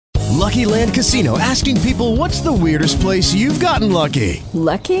Lucky Land Casino, asking people, what's the weirdest place you've gotten lucky?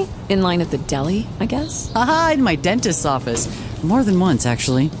 Lucky? In line at the deli, I guess? Aha, in my dentist's office. More than once,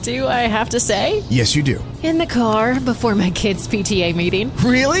 actually. Do I have to say? Yes, you do. In the car before my kids' PTA meeting.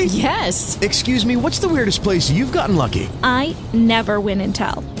 Really? Yes. Excuse me, what's the weirdest place you've gotten lucky? I never win and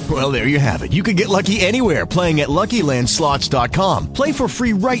tell. Well, there you have it. You can get lucky anywhere, playing at LuckyLandSlots.com. Play for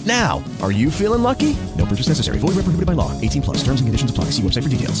free right now. Are you feeling lucky? No purchase necessary. Void where prohibited by law. 18 plus. Terms and conditions apply. See website for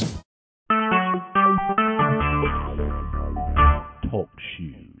details. Talk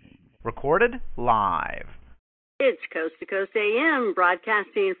shoes. Recorded live. It's Coast to Coast AM,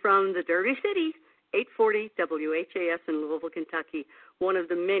 broadcasting from the Derby City, 840 WHAS in Louisville, Kentucky, one of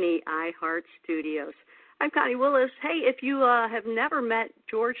the many iHeart studios. I'm Connie Willis. Hey, if you have never met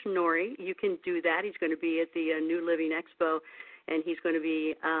George Norrie, you can do that. He's going to be at the New Living Expo, and he's going to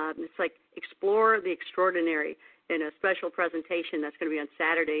be, it's like Explore the Extraordinary in a special presentation that's going to be on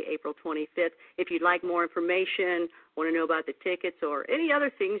Saturday, April 25th. If you'd like more information, want to know about the tickets or any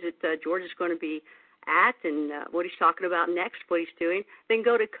other things that George is going to be at and what he's talking about next, what he's doing, then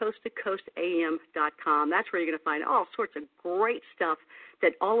go to coasttocoastam.com. That's where you're going to find all sorts of great stuff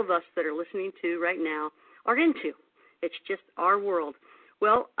that all of us that are listening to right now are into. It's just our world.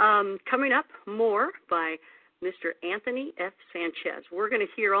 Well, coming up, more by Mr. Anthony F. Sanchez. We're going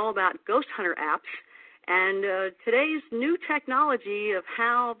to hear all about ghost hunter apps and today's new technology of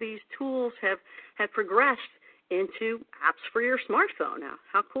how these tools have progressed into apps for your smartphone. Now,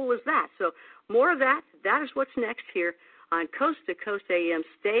 how cool is that? So more of that. That is what's next here on Coast to Coast AM.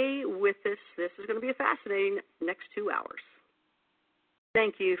 Stay with us. This is going to be a fascinating next 2 hours.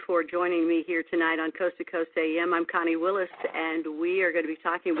 Thank you for joining me here tonight on Coast to Coast AM. I'm Connie Willis, and we are going to be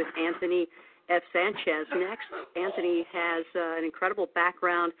talking with Anthony F. Sanchez next. Anthony has an incredible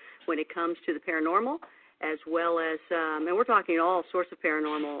background when it comes to the paranormal, as well as, and we're talking all sorts of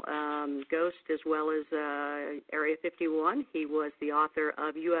paranormal, ghost as well as Area 51. He was the author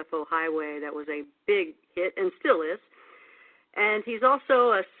of UFO Highway. That was a big hit and still is. And he's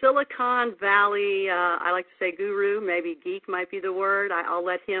also a Silicon Valley, I like to say guru, maybe geek might be the word. I'll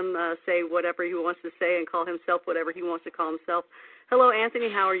let him say whatever he wants to say and call himself whatever he wants to call himself. Hello, Anthony.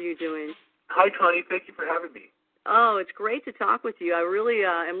 How are you doing? Hi, Connie. Thank you for having me. Oh, it's great to talk with you. I really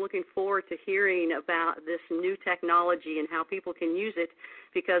am looking forward to hearing about this new technology and how people can use it,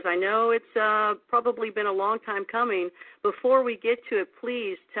 because I know it's probably been a long time coming. Before we get to it,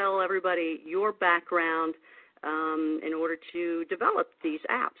 please tell everybody your background in order to develop these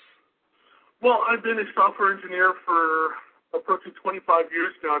apps. Well, I've been a software engineer for approaching 25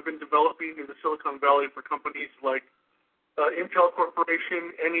 years now. I've been developing in the Silicon Valley for companies like Intel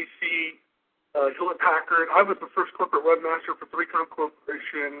Corporation, NEC, Hewlett-Packard. I was the first corporate webmaster for 3Com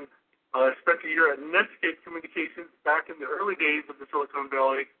Corporation. Spent a year at Netscape Communications back in the early days of the Silicon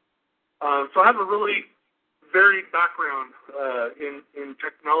Valley. So I have a really varied background in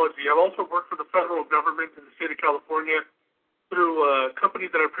technology. I've also worked for the federal government in the state of California through a company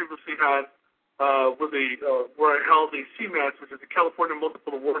that I previously had where I held a CMAS, which is a California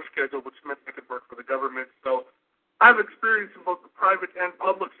Multiple Award Schedule, which meant I could work for the government. So I have experience in both the private and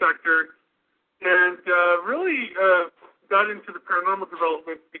public sector, and really got into the paranormal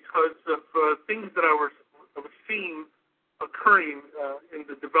development because of things that I was seeing occurring in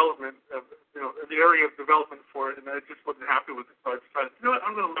the development of, in the area of development for it, and I just wasn't happy with it. So I decided,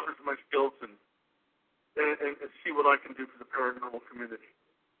 I'm going to leverage my skills and see what I can do for the paranormal community.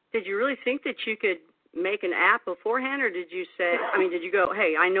 Did you really think that you could make an app beforehand, or did you did you go,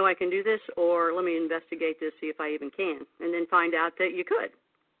 hey, I know I can do this, or let me investigate this, see if I even can, and then find out that you could?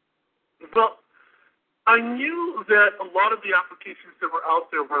 Well, I knew that a lot of the applications that were out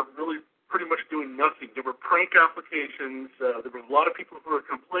there were really pretty much doing nothing. There were prank applications. There were a lot of people who were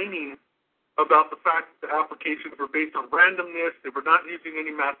complaining about the fact that the applications were based on randomness. They were not using any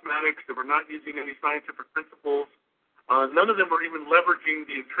mathematics. They were not using any scientific principles. None of them were even leveraging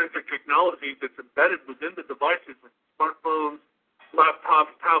the intrinsic technology that's embedded within the devices, like smartphones,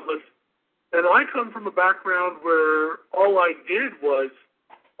 laptops, tablets. And I come from a background where all I did was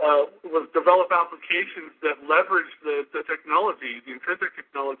develop applications that leveraged the technology, the intrinsic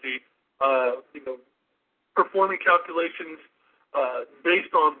technology, performing calculations based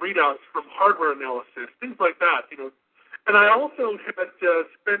on readouts from hardware analysis, things like that, And I also had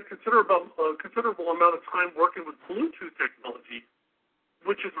spent considerable amount of time working with Bluetooth technology,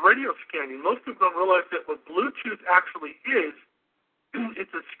 which is radio scanning. Most people don't realize that what Bluetooth actually is,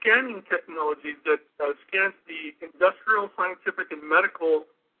 it's a scanning technology that scans the industrial, scientific, and medical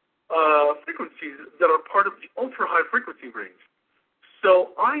frequencies that are part of the ultra-high frequency range.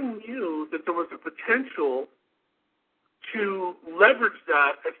 So I knew that there was a potential to leverage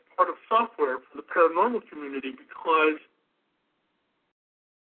that as part of software for the paranormal community, because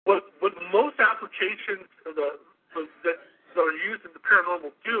what most applications that are used in the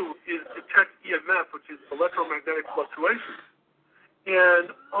paranormal do is detect EMF, which is electromagnetic fluctuations. And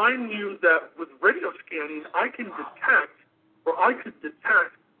I knew that with radio scanning, I could detect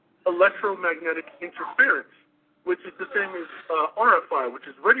electromagnetic interference, which is the same as RFI, which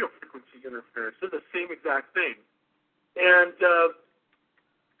is radio frequency interference. They're the same exact thing. And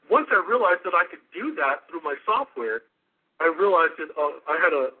once I realized that I could do that through my software, I realized that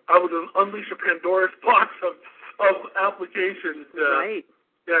I would unleash a Pandora's box of applications. Right.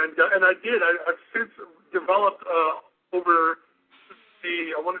 And I did. I've since developed over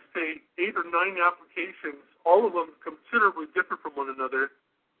I want to say 8 or 9 applications, all of them considerably different from one another.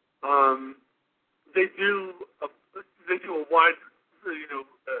 They do a wide,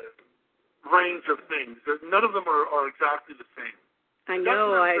 range of things. None of them are exactly the same. I know. That's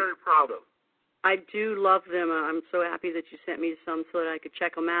what I'm very proud of. I do love them. I'm so happy that you sent me some so that I could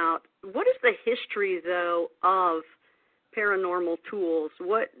check them out. What is the history, though, of paranormal tools?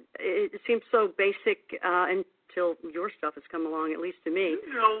 It seems so basic until your stuff has come along, at least to me.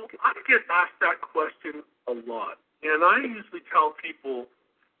 I get asked that question a lot, and I usually tell people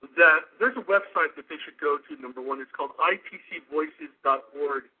that there's a website that they should go to. Number one, it's called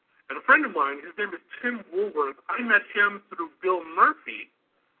itcvoices.org. And a friend of mine, his name is Tim Woolworth, I met him through Bill Murphy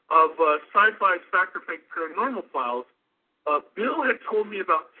of Sci-Fi's Fact or Fake Paranormal Files. Bill had told me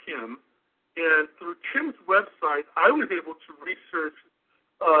about Tim, and through Tim's website, I was able to research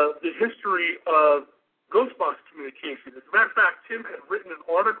the history of ghost box communication. As a matter of fact, Tim had written an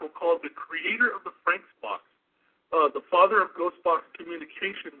article called The Creator of the Franks Box, the father of ghost box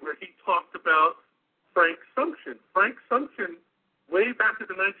communication, where he talked about Frank Sumption. Frank Sumption, way back in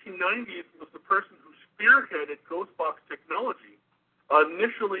the 1990s, was the person who spearheaded ghost box technology.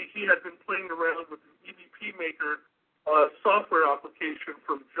 Initially, he had been playing around with an EVP maker software application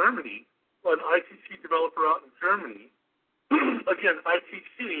from Germany, an ITC developer out in Germany. Again,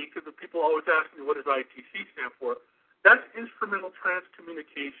 ITC, because the people always ask me, what does ITC stand for? That's Instrumental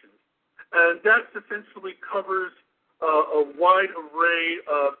Transcommunications. And that essentially covers a wide array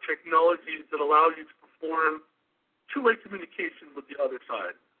of technologies that allow you to perform two-way communication with the other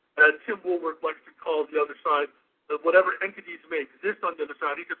side. And Tim Woolworth likes to call the other side, whatever entities may exist on the other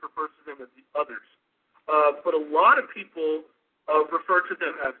side, he just refers to them as the others. But a lot of people refer to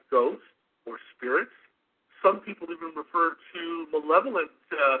them as ghosts or spirits. Some people even refer to malevolent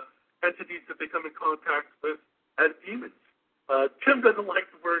entities that they come in contact with as demons. Tim doesn't like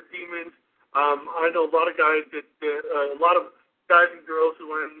the word demons. I know a lot of guys and girls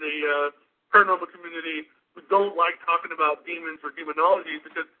who are in the paranormal community who don't like talking about demons or demonology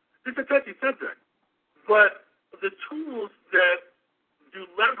because it's a touchy subject. But the tools that do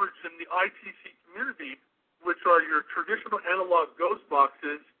leverage in the ITC community, which are your traditional analog ghost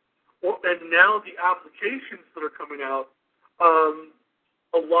boxes, and now the applications that are coming out,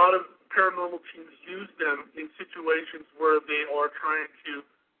 a lot of paranormal teams use them in situations where they are trying to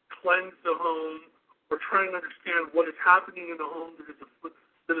cleanse the home or trying to understand what is happening in the home that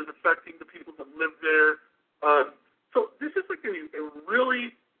is affecting the people that live there. So this is like a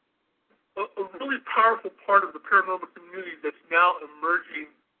really powerful part of the paranormal community that's now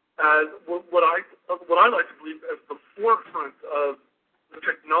emerging as what I like to believe as the forefront of the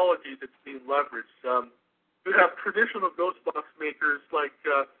technology that's being leveraged. You have traditional ghost box makers like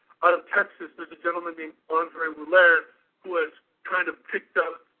out of Texas. There's a gentleman named Andre Wouler who has kind of picked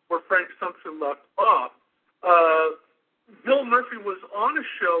up where Frank Sumption left off. Bill Murphy was on a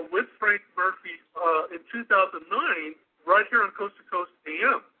show with Frank Murphy in 2009 right here on Coast to Coast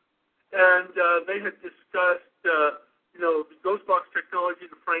AM. And they had discussed, the ghost box technology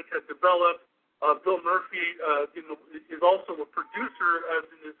that Frank had developed. Bill Murphy, is also a producer,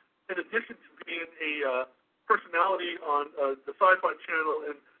 in addition to being a personality on the Sci-Fi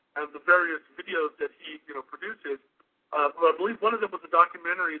Channel and the various videos that he, produces. But I believe one of them was a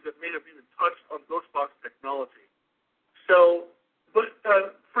documentary that may have even touched on ghost box technology. So, but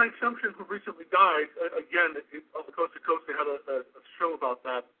Frank Sumption, who recently died, again, on the Coast to Coast, they had a show about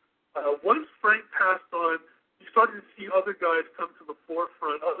that. Once Frank passed on, you started to see other guys come to the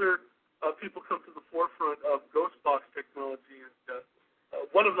forefront, other people come to the forefront of ghost box technology. And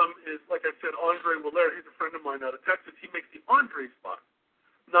one of them is, like I said, Andre Wouler. He's a friend of mine out of Texas. He makes the Andre's box,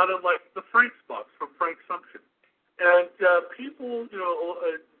 not unlike the Frank's box from Frank Sumption. And people,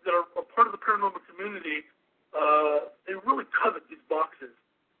 that are a part of the paranormal community, they really covet these boxes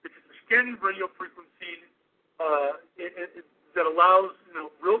because they're scanning radio frequencies that allows,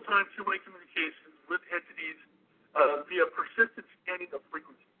 real-time two-way communications with entities via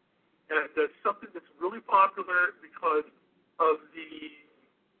and that's something that's really popular because of the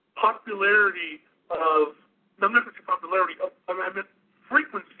popularity of, no, I'm not going to say popularity, I meant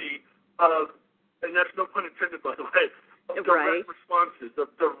frequency of, and that's no pun intended, by the way, of direct responses,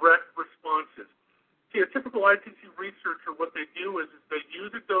 See, a typical ITC researcher, what they do is they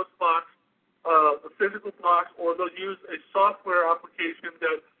use a dose box, a physical box, or they'll use a software application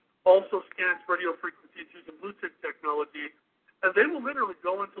that also scans radio frequencies using Bluetooth technology, and they will literally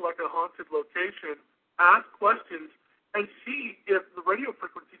go into like a haunted location, ask questions, and see if the radio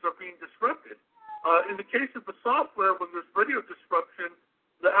frequencies are being disrupted. In the case of the software, when there's radio disruption,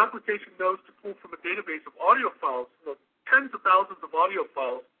 the application knows to pull from a database of audio files, tens of thousands of audio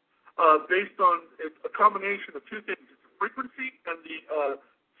files, based on a combination of two things. It's the frequency and the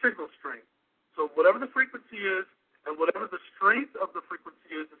signal strength. So whatever the frequency is and whatever the strength of the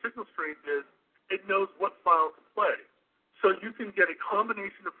frequency is, the signal strength is, it knows what file to play. So you can get a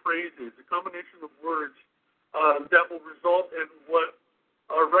combination of phrases, a combination of words that will result in what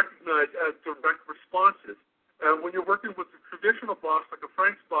are recognized as direct responses. And when you're working with a traditional box, like a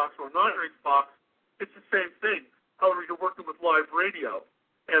Frank's box or a non-Frank's box, it's the same thing. However, you're working with live radio.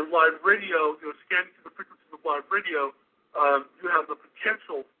 And live radio, scanning to the frequencies of live radio, you have the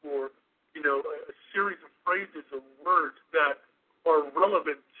potential for, a series of phrases or words that are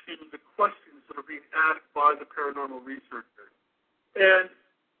relevant to the questions that are being asked by the paranormal researcher. And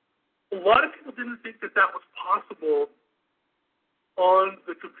a lot of people didn't think that was possible on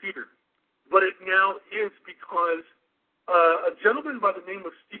the computer. But it now is, because a gentleman by the name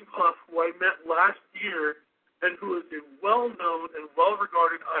of Steve Huff, who I met last year, and who is a well-known and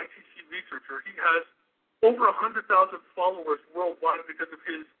well-regarded ITC researcher. He has over 100,000 followers worldwide because of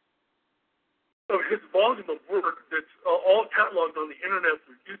his volume of work that's all cataloged on the internet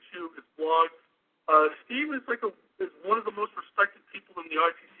through YouTube, his blog. Steve is one of the most respected people in the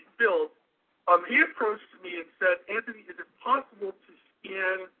ITC field. He approached me and said, "Anthony, is it possible to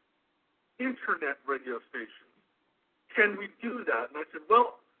scan internet radio stations? Can we do that?" And I said,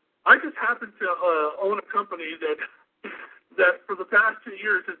 "Well, I just happen to own a company that for the past 2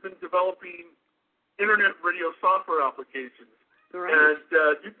 years has been developing internet radio software applications. Right. And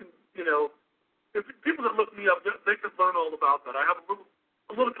you can, if people that look me up, they could learn all about that. I have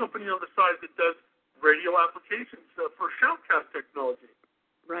a little company on the side that does radio applications for shoutcast technology."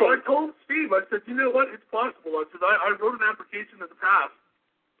 Right. So I told Steve, I said, "You know what? It's possible." I said, I wrote an application in the past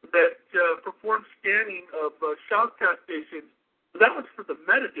that performed scanning of shoutcast stations. That was for the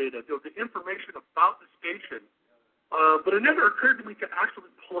metadata, the information about the station. But it never occurred to me to actually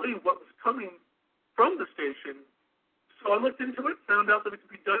play what was coming from the station. So I looked into it, found out that it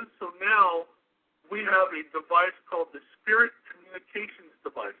could be done. So now we have a device called the Spirit Communications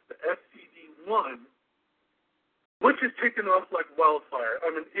Device, the SCD-1, which has taken off like wildfire. I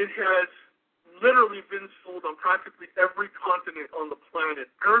mean, it has literally been sold on practically every continent on the planet.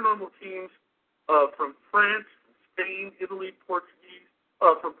 Paranormal teams from France, Spain, Italy, Portuguese,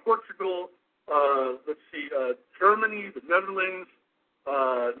 from Portugal, Germany, the Netherlands,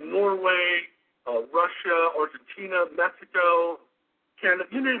 Norway, Russia, Argentina, Mexico, Canada,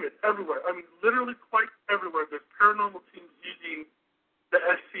 you name it, everywhere. I mean, literally quite everywhere. There's paranormal teams using the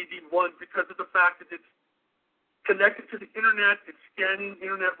SCD-1 because of the fact that it's connected to the internet, it's scanning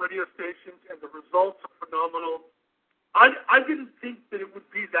internet radio stations, and the results are phenomenal. I didn't think that it would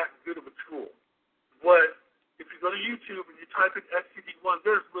be that good of a tool. But if you go to YouTube and you type in SCD-1,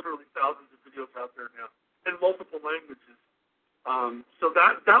 there's literally thousands of videos out there now in multiple languages. So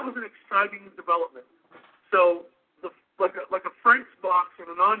that was an exciting development. So like a Frank's box and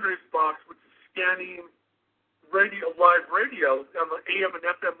an Andre's box, which is scanning live radio on the AM and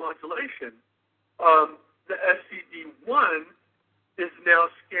FM modulation, the SCD-1 is now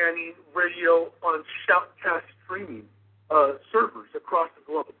scanning radio on shoutcast streaming servers across the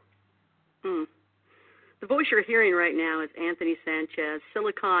globe. The voice you're hearing right now is Anthony Sanchez,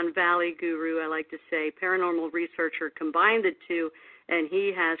 Silicon Valley guru, I like to say, paranormal researcher, combined the two, and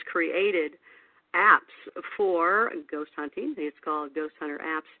he has created apps for ghost hunting. It's called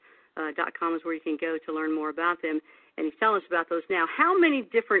ghosthunterapps.com is where you can go to learn more about them, and he's telling us about those now. How many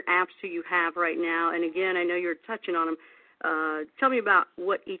different apps do you have right now? And again, I know you're touching on them. Tell me about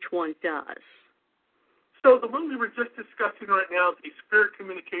what each one does. So the one we were just discussing right now, the Spirit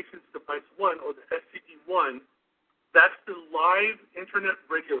Communications Device 1, or the SCD-1, that's the live internet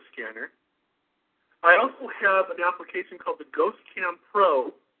radio scanner. I also have an application called the Ghost Cam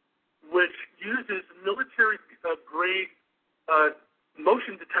Pro, which uses military-grade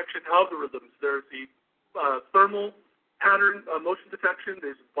motion detection algorithms. There's the thermal pattern motion detection,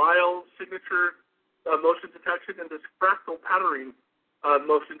 there's biosignature motion detection, and there's fractal patterning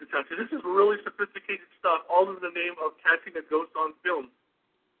motion detection. This is really sophisticated stuff, all in the name of catching a ghost on film.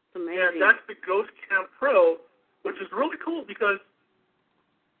 Amazing. And that's the Ghost Cam Pro, which is really cool because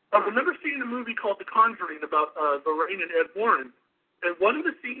I remember seeing a movie called The Conjuring about Lorraine and Ed Warren. And one of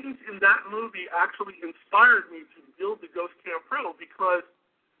the scenes in that movie actually inspired me to build the Ghost Cam Pro because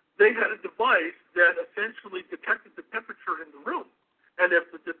they had a device that essentially detected the temperature in the room. And if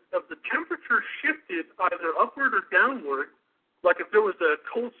the temperature shifted either upward or downward, like if there was a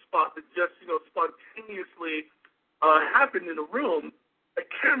cold spot that just, spontaneously happened in a room, a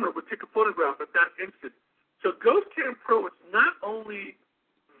camera would take a photograph at that instant. So Ghost Cam Pro is not only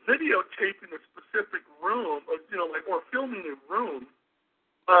videotaping a specific room, or filming a room.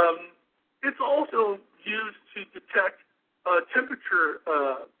 It's also used to detect temperature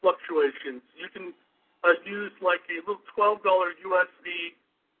fluctuations. You can use like a little $12 USB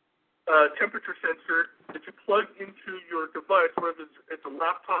temperature sensor that you plug into your device, whether it's a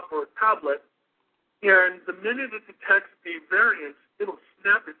laptop or a tablet, and the minute it detects a variance, it'll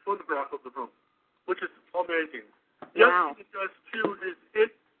snap a photograph of the room, which is amazing. The other thing it does, too, is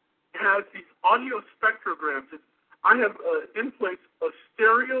it has these audio spectrograms. I have in place a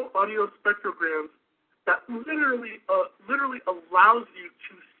stereo audio spectrograms that literally allows you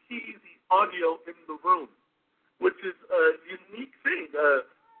to see the audio in the room, which is a unique thing.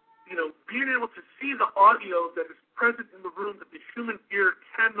 Being able to see the audio that is present in the room that the human ear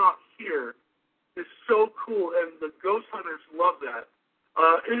cannot hear is so cool, and the ghost hunters love that.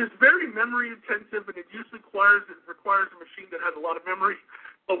 It is very memory intensive, and it usually requires a machine that has a lot of memory,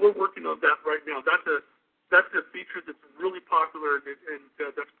 but we're working on that right now. That's a feature that's really popular, and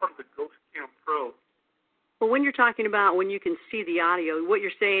that's part of the Ghost Cam Pro. Well, when you're talking about when you can see the audio, what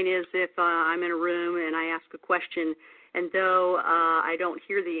you're saying is if I'm in a room and I ask a question, and though I don't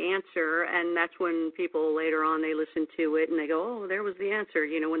hear the answer, and that's when people later on, they listen to it and they go, oh, there was the answer,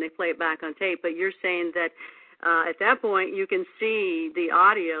 when they play it back on tape. But you're saying that at that point you can see the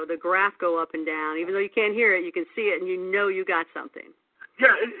audio, the graph go up and down. Even though you can't hear it, you can see it, and you got something.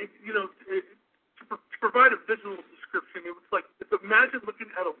 Yeah, to provide a visual description, it was like, imagine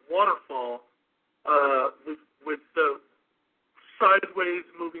looking at a waterfall with sideways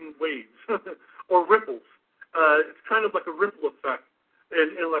moving waves or ripples. It's kind of like a ripple effect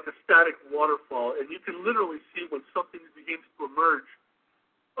and like a static waterfall, and you can literally see when something begins to emerge.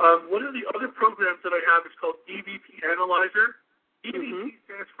 One of the other programs that I have is called EVP Analyzer. EVP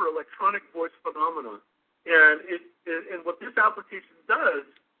stands for Electronic Voice Phenomena, and what this application does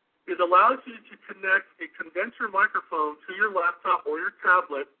is allows you to connect a condenser microphone to your laptop or your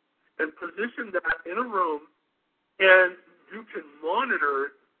tablet and position that in a room, and you can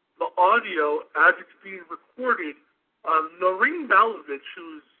monitor the audio as it's being recorded. Noreen Balovich,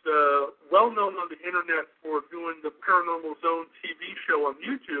 who's well-known on the internet for doing the Paranormal Zone TV show on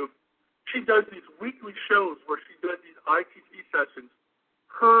YouTube, she does these weekly shows where she does these ITT sessions.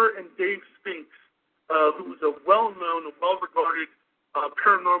 Her and Dave Spinks, who is a well-known and well-regarded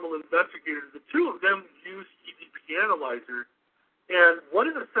paranormal investigator, the two of them use EVP Analyzer. And one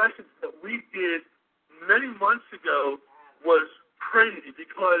of the sessions that we did many months ago was crazy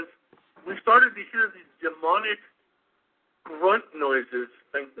because we started to hear these demonic grunt noises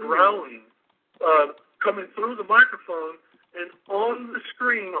and growling coming through the microphone, and on the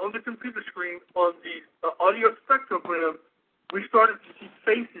screen, on the computer screen, on the audio spectrogram, we started to see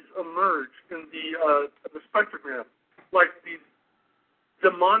faces emerge in the spectrogram, like these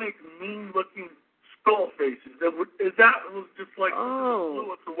demonic, mean-looking skull faces. That was just like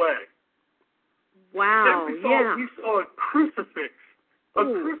blew us away. Wow! Then we saw a crucifix. A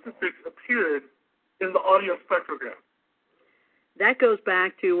crucifix appeared in the audio spectrogram. That goes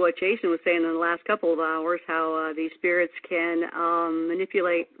back to what Jason was saying in the last couple of hours, how these spirits can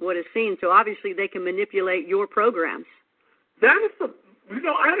manipulate what is seen. So obviously they can manipulate your programs. That is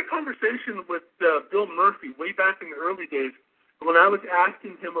I had a conversation with Bill Murphy way back in the early days when I was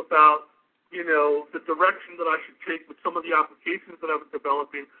asking him about, the direction that I should take with some of the applications that I was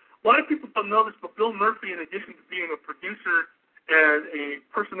developing. A lot of people don't know this, but Bill Murphy, in addition to being a producer and a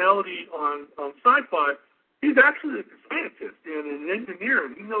personality on Sci-Fi, he's actually a scientist and an engineer,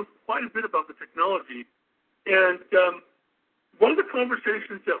 and he knows quite a bit about the technology. And one of the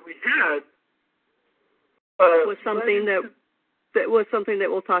conversations that we had was something that was something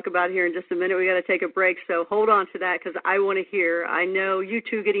that we'll talk about here in just a minute. We got to take a break, so hold on to that because I want to hear. I know you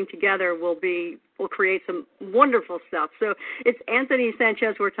two getting together will create some wonderful stuff. So it's Anthony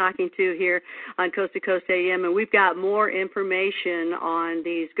Sanchez we're talking to here on Coast to Coast AM, and we've got more information on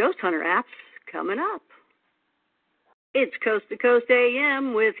these Ghost Hunter apps coming up. It's Coast to Coast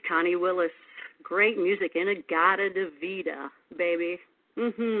AM with Connie Willis. Great music, Inagata de Vida, baby.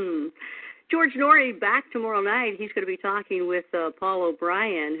 Mm-hmm. George Norrie back tomorrow night. He's going to be talking with Paul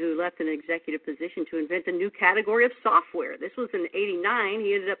O'Brien, who left an executive position to invent a new category of software. This was in '89.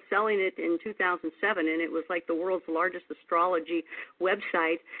 He ended up selling it in 2007, and it was like the world's largest astrology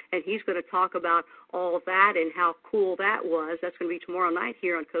website. And he's going to talk about all that and how cool that was. That's going to be tomorrow night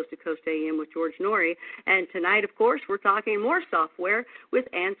here on Coast to Coast AM with George Norrie. And tonight, of course, we're talking more software with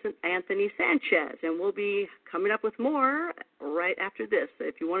Anthony Sanchez, and we'll be coming up with more right after this.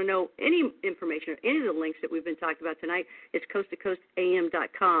 If you want to know any information or any of the links that we've been talking about tonight, it's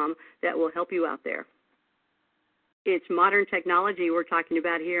coasttocoastam.com. That will help you out there. It's modern technology we're talking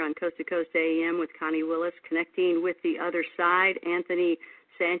about here on Coast to Coast AM with Connie Willis, connecting with the other side. Anthony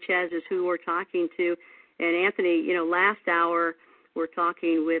Sanchez is who we're talking to. And Anthony, last hour we're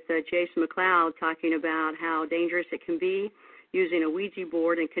talking with Jason McLeod, talking about how dangerous it can be using a Ouija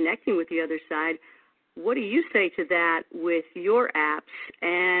board and connecting with the other side. What do you say to that with your apps,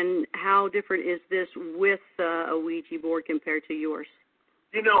 and how different is this with a Ouija board compared to yours?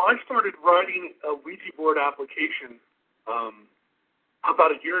 I started writing a Ouija board application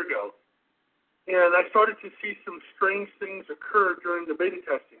about a year ago, and I started to see some strange things occur during the beta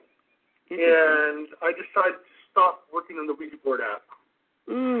testing, and I decided to stop working on the Ouija board app.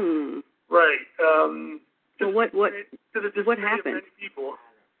 Right. So what happened? Many people.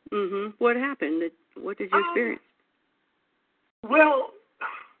 What happened? What did you experience? Well,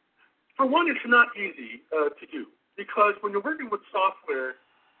 for one, it's not easy to do, because when you're working with software,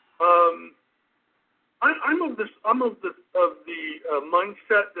 I'm of the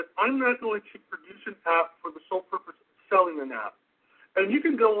mindset that I'm not going to produce an app for the sole purpose of selling an app. And you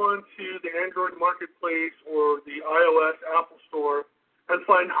can go on to the Android Marketplace or the iOS Apple Store and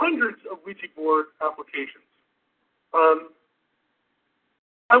find hundreds of Ouija board applications.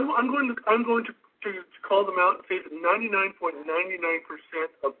 I'm going to call them out and say that 99.99%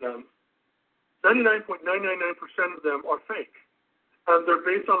 of them, 99.999% of them are fake. They're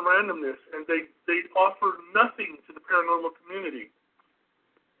based on randomness, and they offer nothing to the paranormal community.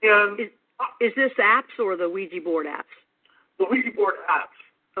 And is this apps or the Ouija board apps? The Ouija board apps.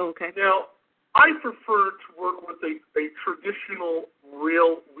 Oh, okay. Now, I prefer to work with a traditional,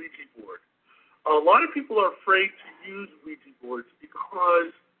 real Ouija board. A lot of people are afraid to use Ouija boards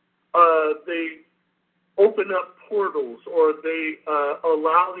because they open up portals, or they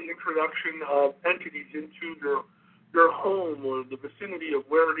allow the introduction of entities into your home or the vicinity of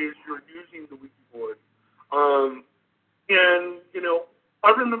where it is you're using the Ouija board. I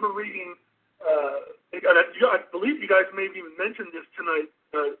remember reading, and I believe you guys may have even mentioned this tonight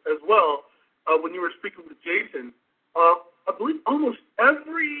as well when you were speaking with Jason. I believe almost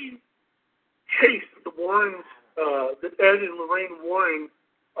every case that the Warrens, that Ed and Lorraine Warren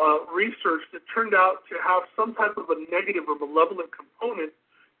research that turned out to have some type of a negative or malevolent component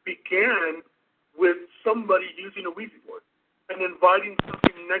began with somebody using a Ouija board and inviting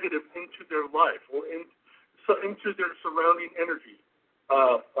something negative into their life or into their surrounding energy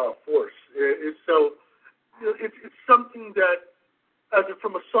force. It's something that,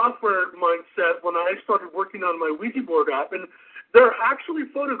 from a software mindset, when I started working on my Ouija board app, and there are actually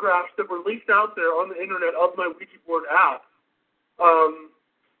photographs that were leaked out there on the internet of my Ouija board app.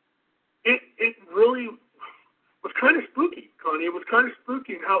 It really was kind of spooky, Connie. It was kind of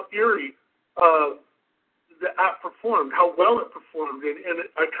spooky in how eerie the app performed, how well it performed, and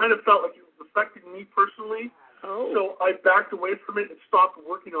I kind of felt like it was affecting me personally. Oh. So I backed away from it and stopped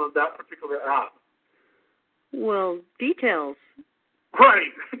working on that particular app. Well, details.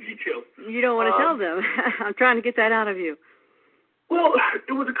 Right, details. You don't want to tell them. I'm trying to get that out of you. Well,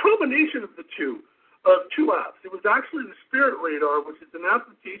 it was a combination of the two apps. It was actually the Spirit Radar, which is an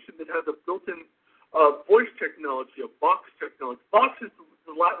application that has a built-in voice technology, a Vox technology. Vox is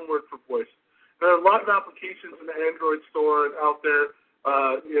the Latin word for voice. There are a lot of applications in the Android store and out there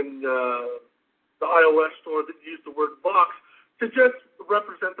in the iOS store that use the word Vox to just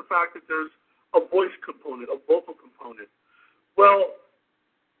represent the fact that there's a voice component, a vocal component. Well,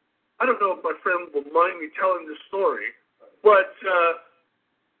 I don't know if my friend will mind me telling this story, but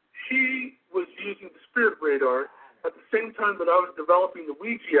he was using the Spirit Radar at the same time that I was developing the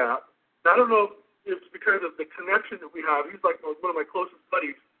Ouija app. And I don't know if it's because of the connection that we have. He's like one of my closest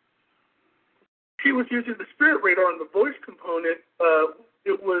buddies. He was using the Spirit Radar and the voice component.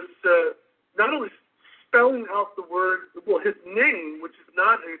 It was not only spelling out the word, his name, which is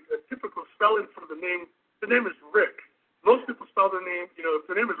not a typical spelling for the name. The name is Rick. Most people spell their name, if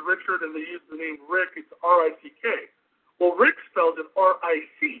their name is Richard and they use the name Rick, it's R-I-C-K. Well, Rick spells it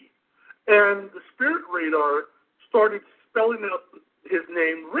R-I-C. And the Spirit Radar started spelling out his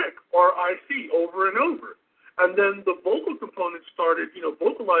name, Rick, R-I-C, over and over. And then the vocal component started,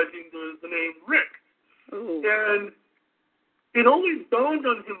 vocalizing the name Rick. Ooh. And it only dawned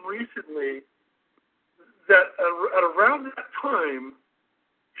on him recently that at around that time,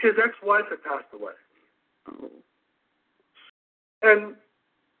 his ex-wife had passed away. Oh. And,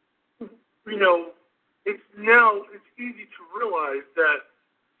 it's easy to realize that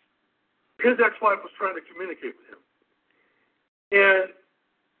his ex-wife was trying to communicate with him. And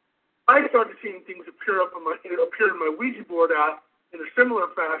I started seeing things appear in my Ouija board app in a similar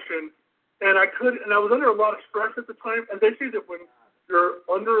fashion, and I was under a lot of stress at the time. And they say that when you're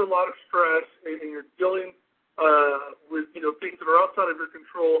under a lot of stress and you're dealing with things that are outside of your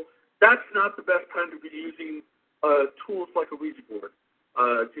control, that's not the best time to be using tools like a Ouija board,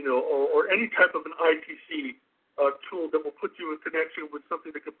 or any type of an ITC tool that will put you in connection with something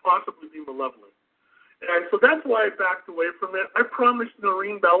that could possibly be malevolent. And so that's why I backed away from it. I promised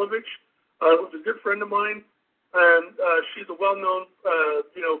Noreen Balovich, who's a good friend of mine, and she's a well-known,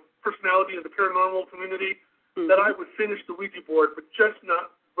 personality in the paranormal community, that I would finish the Ouija board, but just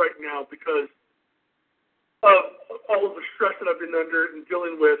not right now because of all of the stress that I've been under and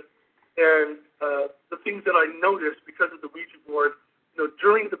dealing with, and the things that I noticed because of the Ouija board,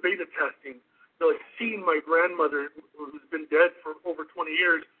 during the beta testing, like seeing my grandmother, who's been dead for over 20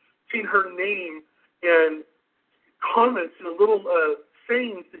 years, seeing her name and comments and little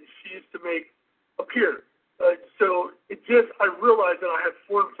sayings that she used to make appear. So I realized that I had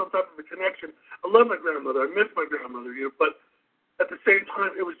formed some type of a connection. I love my grandmother. I miss my grandmother, but at the same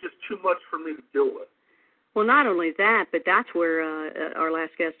time, it was just too much for me to deal with. Well, not only that, but that's where our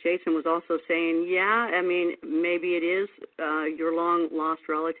last guest, Jason, was also saying, maybe it is your long-lost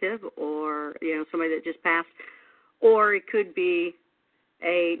relative or, somebody that just passed, or it could be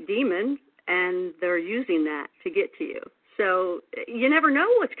a demon, and they're using that to get to you. So you never know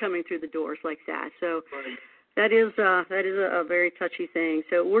what's coming through the doors like that. So right. that is a very touchy thing.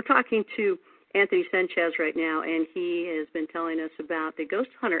 So we're talking to Anthony Sanchez right now, and he has been telling us about the Ghost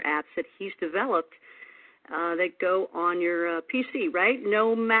Hunter apps that he's developed that go on your PC, right?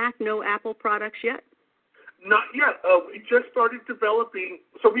 No Mac, no Apple products yet? Not yet. We just started developing.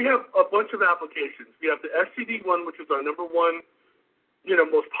 So we have a bunch of applications. We have the SCD one, which is our number one,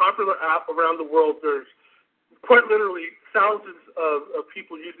 most popular app around the world. There's quite literally thousands of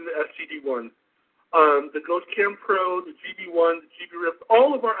people using the SCD one. The Ghost Cam Pro, the GB one, the GB Rift,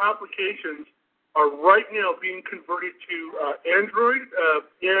 all of our applications are right now being converted to Android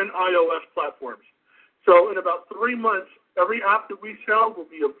and iOS platforms. So in about 3 months, every app that we sell will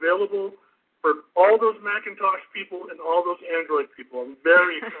be available for all those Macintosh people and all those Android people. I'm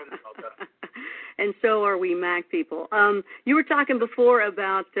very excited about that. And so are we Mac people. You were talking before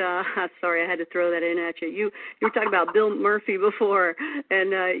about, sorry, I had to throw that in at you. You were talking about Bill Murphy before,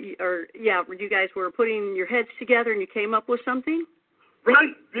 and you guys were putting your heads together and you came up with something? Right.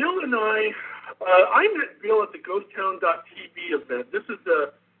 Bill and I met Bill at the GhostTown.tv event. This is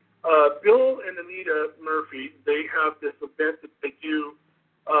the Bill and Anita Murphy. They have this event that they do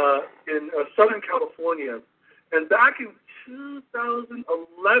in Southern California. And back in 2011,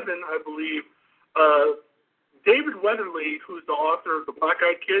 I believe, David Weatherly, who's the author of The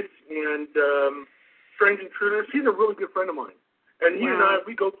Black-Eyed Kids and Strange Intruders, he's a really good friend of mine. And he and I,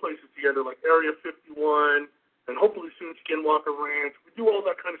 we go places together, like Area 51, and hopefully soon Skinwalker Ranch. We do all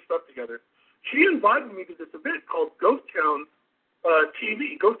that kind of stuff together. She invited me to this event called GhostTown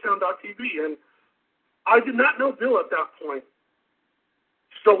TV, GhostTown.tv, and I did not know Bill at that point.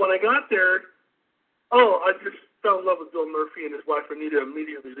 So when I got there, I just fell in love with Bill Murphy and his wife Anita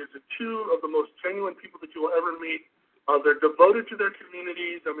immediately. These are two of the most genuine people that you will ever meet. They're devoted to their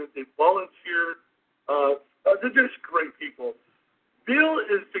communities. I mean, they volunteer. They're just great people. Bill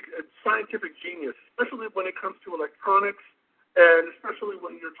is a scientific genius, especially when it comes to electronics, and especially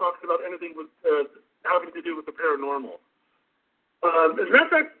when you're talking about anything with having to do with the paranormal. As a matter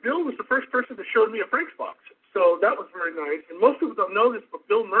of fact, Bill was the first person that showed me a Frank's box, so that was very nice. And most people don't know this, but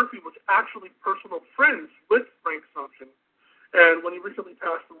Bill Murphy was actually personal friends with Frank Sumption. And when he recently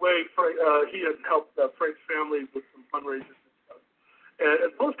passed away, he had helped Frank's family with some fundraisers and stuff. And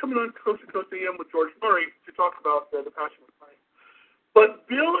as well as coming on Coast to Coast AM with George Murray to talk about the passing of Frank. But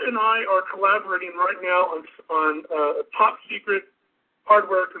Bill and I are collaborating right now on a top secret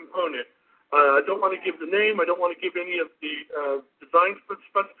hardware component. I don't want to give the name. I don't want to give any of the design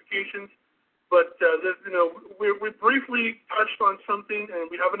specifications. But we briefly touched on something,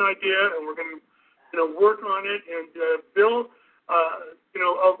 and we have an idea, and we're going to work on it. And Bill,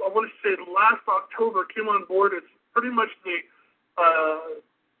 I want to say last October came on board as pretty much the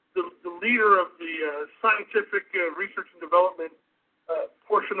leader of the scientific research and development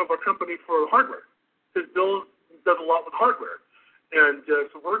portion of our company for hardware. because Bill does a lot with hardware. And so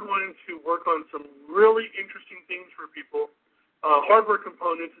we're going to work on some really interesting things for people, hardware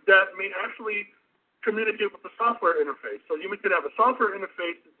components that may actually communicate with the software interface. So you could have a software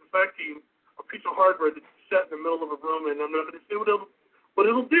interface that's affecting a piece of hardware that's set in the middle of a room, and I'm not going to say what it'll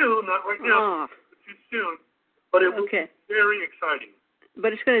do, not right now, too soon, but it will be very exciting.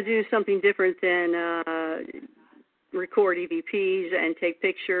 But it's going to do something different than record EVPs and take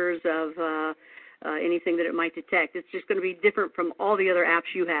pictures of anything that it might detect. It's just going to be different from all the other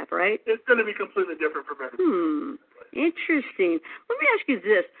apps you have, right? It's going to be completely different from everything. Interesting. Let me ask you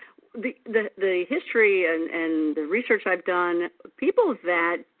this. The history and the research I've done, people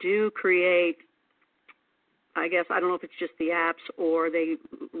that do create, I guess, I don't know if it's just the apps or they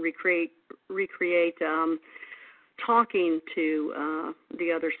recreate talking to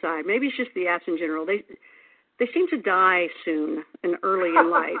the other side. Maybe it's just the apps in general. They seem to die soon and early in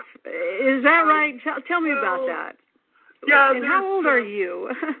life. Is that right? Tell me about that. Yeah. And how old are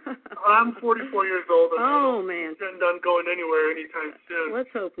you? I'm 44 years old. And oh, man. I'm not going anywhere anytime soon. Let's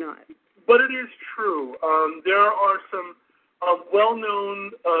hope not. But it is true. There are some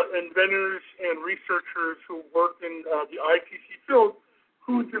well-known inventors and researchers who work in the ITC field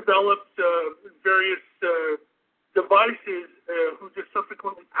who developed various devices who just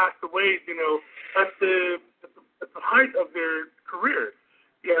subsequently passed away, at the height of their career.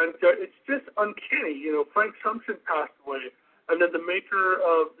 And it's just uncanny. Frank Sumption passed away, and then the maker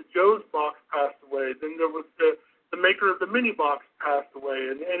of the Joe's box passed away. Then there was the maker of the mini box passed away,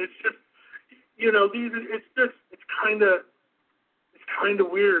 and it's just, it's kind of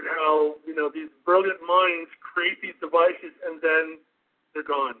weird how these brilliant minds create these devices and then they're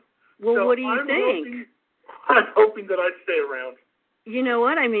gone. Well, so what do you think? I'm hoping that I'd stay around. You know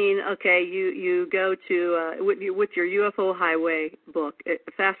what I mean? Okay, you go to with your UFO Highway book, a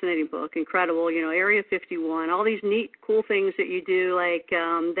fascinating book, incredible. Area 51, all these neat, cool things that you do, like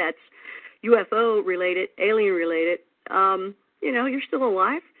that's UFO related, alien related. You're still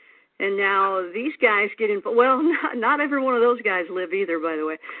alive, and now these guys get involved. Well, not every one of those guys live either, by the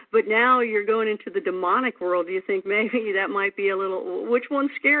way. But now you're going into the demonic world. Do you think maybe that might be a little? Which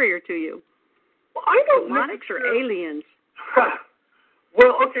one's scarier to you? Well, I don't know. Demonics or aliens?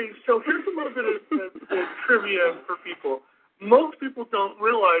 Well, okay, so here's a little bit of trivia for people. Most people don't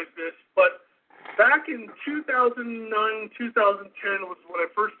realize this, but back in 2009, 2010 was when I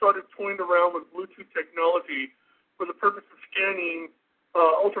first started toying around with Bluetooth technology for the purpose of scanning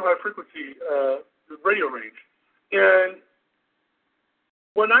ultra-high frequency radio range. And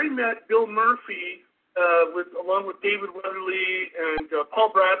when I met Bill Murphy, along with David Weatherly and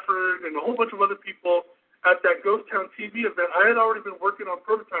Paul Bradford and a whole bunch of other people, at that Ghost Town TV event, I had already been working on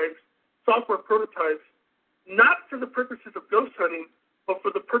software prototypes, not for the purposes of ghost hunting, but for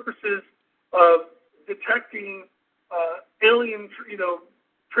the purposes of detecting alien,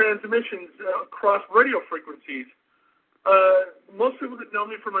 transmissions across radio frequencies. Most people that know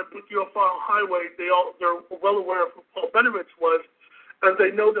me from my book UFO Highway, they're well aware of who Paul Benowitz was, and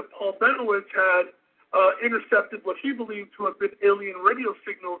they know that Paul Benowitz had intercepted what he believed to have been alien radio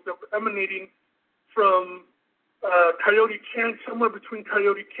signals that were emanating from Coyote Canyon, somewhere between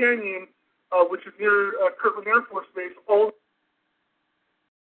Coyote Canyon, which is near Kirtland Air Force Base, all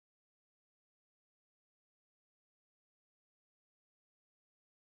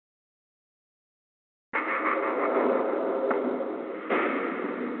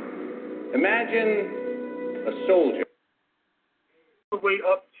Imagine a soldier. the way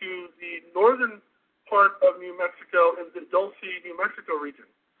up to the northern part of New Mexico in the Dulce, New Mexico region.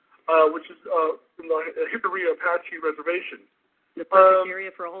 Which is in the Hickory Apache Reservation. The perfect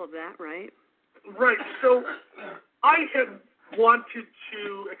area for all of that, right? Right. So I had wanted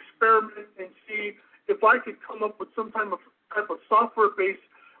to experiment and see if I could come up with some type of software-based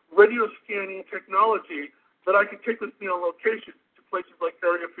radio scanning technology that I could take with me on location to places like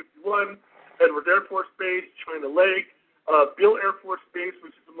Area 51, Edwards Air Force Base, China Lake, Beale Air Force Base,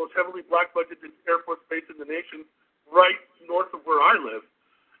 which is the most heavily black-budgeted Air Force base in the nation, right north of where I live.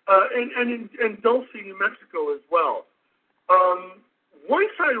 And in Dulce, New Mexico as well.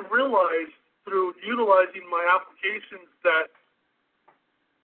 Once I realized through utilizing my applications that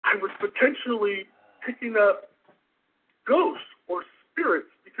I was potentially picking up ghosts or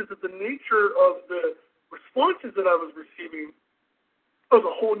spirits because of the nature of the responses that I was receiving, it was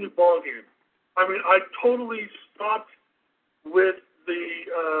a whole new ballgame. I mean, I totally stopped with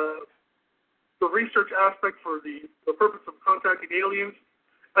the research aspect for the purpose of contacting aliens.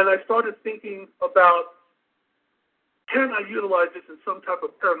 And I started thinking about, can I utilize this in some type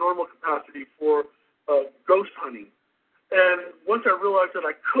of paranormal capacity for ghost hunting? And once I realized that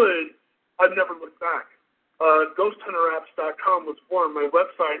I could, I've never looked back. GhostHunterApps.com was formed, my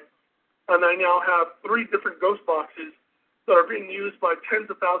website, and I now have 3 different ghost boxes that are being used by tens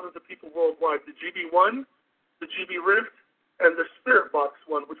of thousands of people worldwide. The GB1, the GB Rift, and the Spirit Box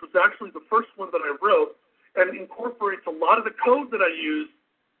one, which was actually the first one that I wrote, and incorporates a lot of the code that I use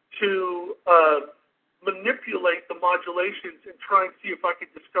to manipulate the modulations and try and see if I can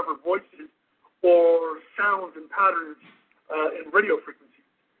discover voices or sounds and patterns in radio frequencies.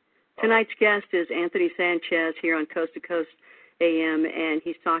 Tonight's guest is Anthony Sanchez here on Coast to Coast AM, and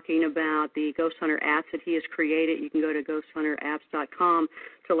he's talking about the Ghost Hunter apps that he has created. You can go to GhostHunterApps.com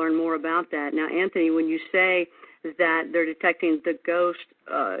to learn more about that. Now, Anthony, when you say that they're detecting the ghost,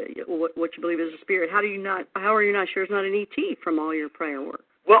 what you believe is a spirit, how are you not sure it's not an ET from all your prior work?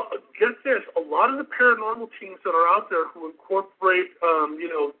 Well, get this. A lot of the paranormal teams that are out there who incorporate,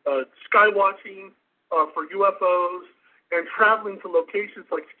 sky watching for UFOs and traveling to locations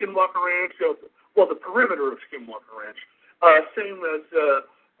like Skinwalker Ranch, the perimeter of Skinwalker Ranch, same as,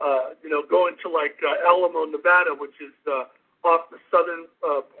 going to like Alamo, Nevada, which is off the southern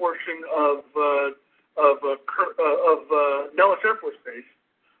portion of Nellis Air Force Base,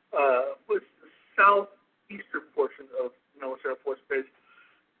 which is the southeastern portion of Nellis Air Force Base.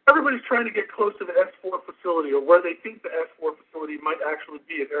 Everybody's trying to get close to the S4 facility, or where they think the S4 facility might actually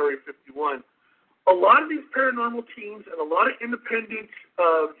be at Area 51. A lot of these paranormal teams and a lot of independent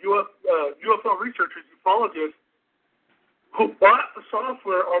UFO researchers, ufologists, who bought the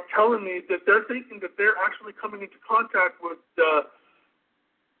software are telling me that they're thinking that they're actually coming into contact with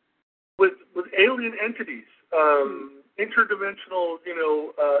alien entities, interdimensional,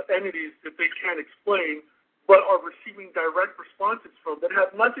 entities that they can't explain, but are receiving direct responses from that have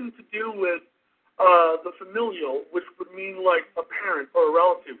nothing to do with the familial, which would mean like a parent or a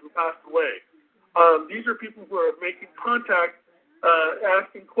relative who passed away. These are people who are making contact,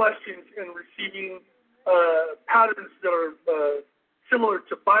 asking questions, and receiving patterns that are similar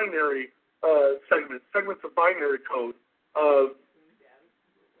to binary segments of binary code.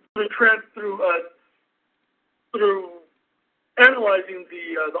 Through analyzing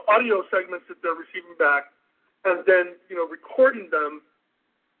the audio segments that they're receiving back, and then recording them,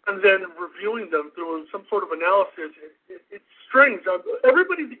 and then reviewing them through some sort of analysis. It's strange.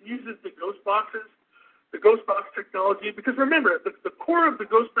 Everybody that uses the ghost boxes, the ghost box technology, because remember, the core of the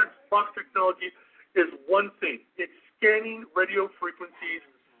ghost box technology is one thing. It's scanning radio frequencies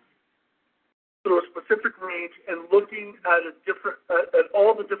through a specific range and looking at at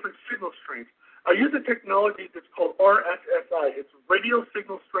all the different signal strengths. I use a technology that's called RSSI. It's radio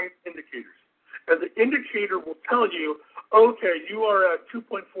signal strength indicators. And the indicator will tell you, okay, you are at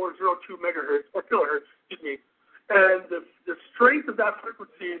 2.402 megahertz, or kilohertz, and the strength of that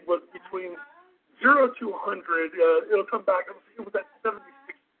frequency was between 0 to 100. It'll come back. It was at 76.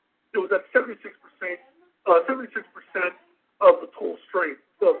 It was at 76%. 76% of the total strength,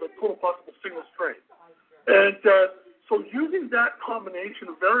 of the total possible signal strength. And so, using that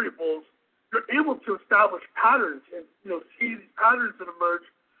combination of variables, you're able to establish patterns and see these patterns that emerge,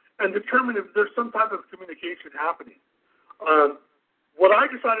 and determine if there's some type of communication happening. What I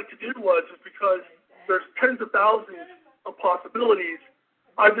decided to do was, because there's tens of thousands of possibilities,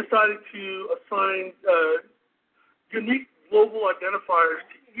 I decided to assign unique global identifiers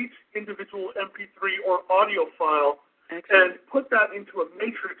to each individual MP3 or audio file. Excellent. And put that into a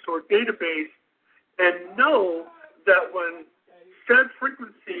matrix or database, and know that when said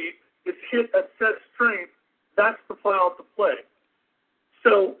frequency is hit at said strength, that's the file to play.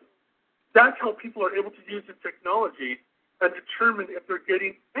 So that's how people are able to use the technology and determine if they're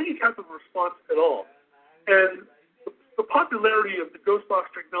getting any type of response at all. And the popularity of the ghost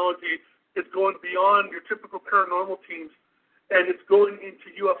box technology is going beyond your typical paranormal teams, and it's going into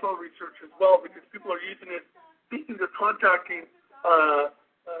UFO research as well, because people are using it thinking they're contacting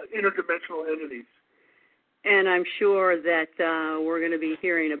interdimensional entities. And I'm sure that we're going to be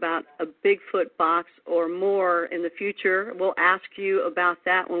hearing about a Bigfoot box or more in the future. We'll ask you about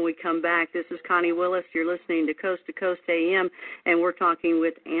that when we come back. This is Connie Willis. You're listening to Coast AM, and we're talking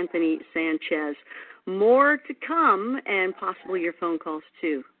with Anthony Sanchez. More to come, and possibly your phone calls,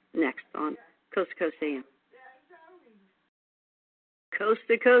 too, next on Coast AM. Coast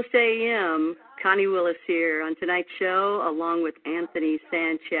to Coast AM, Connie Willis here on tonight's show, along with Anthony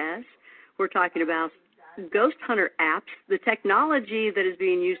Sanchez. We're talking about Ghost Hunter apps, the technology that is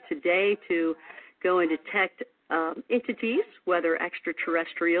being used today to go and detect entities, whether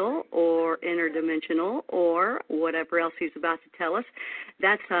extraterrestrial or interdimensional or whatever else he's about to tell us.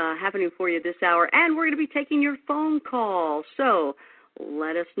 That's happening for you this hour. And we're going to be taking your phone call. So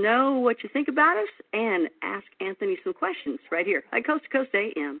let us know what you think about us and ask Anthony some questions right here at Coast to Coast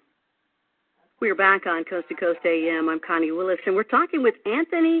AM. We're back on Coast to Coast AM. I'm Connie Willis, and we're talking with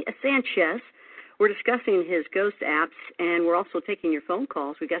Anthony Sanchez. We're discussing his ghost apps, and we're also taking your phone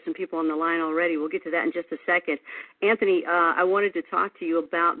calls. We've got some people on the line already. We'll get to that in just a second. Anthony, I wanted to talk to you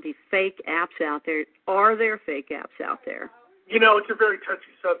about the fake apps out there. Are there fake apps out there? You know, it's a very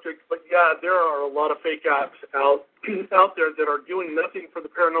touchy subject, but yeah, there are a lot of fake apps out there that are doing nothing for the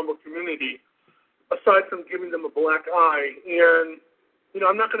paranormal community aside from giving them a black eye. And, you know,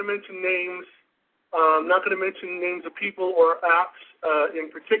 I'm not going to mention names. I'm not going to mention names of people or apps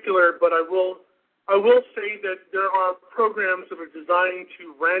in particular, but I will say that there are programs that are designed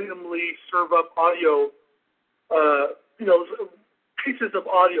to randomly serve up audio, pieces of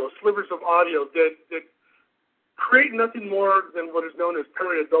audio, slivers of audio that create nothing more than what is known as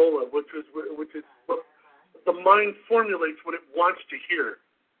pareidolia, which is what the mind formulates what it wants to hear.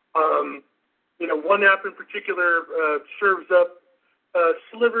 One app in particular serves up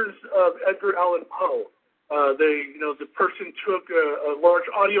slivers of Edgar Allan Poe. The person took a large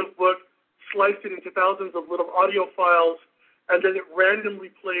audio book, sliced it into thousands of little audio files, and then it randomly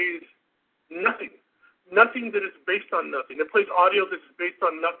plays nothing that is based on nothing. It plays audio that is based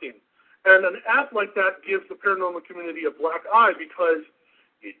on nothing. And an app like that gives the paranormal community a black eye because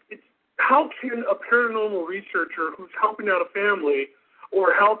how can a paranormal researcher who's helping out a family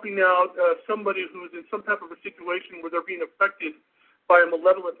or helping out somebody who's in some type of a situation where they're being affected by a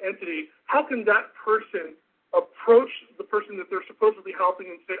malevolent entity, how can that person approach the person that they're supposedly helping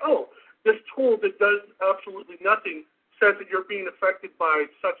and say, oh, this tool that does absolutely nothing says that you're being affected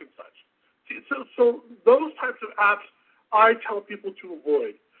by such and such. So those types of apps I tell people to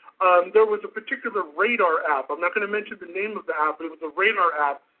avoid. There was a particular radar app. I'm not going to mention the name of the app, but it was a radar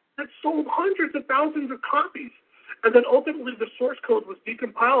app that sold hundreds of thousands of copies. And then ultimately the source code was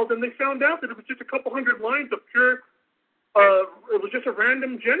decompiled, and they found out that it was just a couple hundred lines of pure, it was just a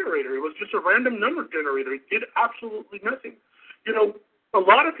random generator. It was just a random number generator. It did absolutely nothing. You know, a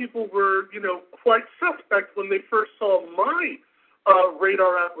lot of people were, quite suspect when they first saw my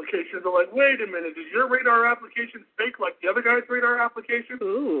radar application. They're like, wait a minute, is your radar application fake like the other guy's radar application?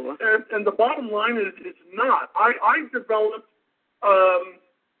 Ooh. And the bottom line is it's not. I developed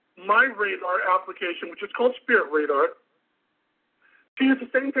my radar application, which is called Spirit Radar, to use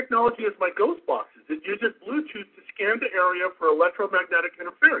the same technology as my ghost boxes. It uses Bluetooth to scan the area for electromagnetic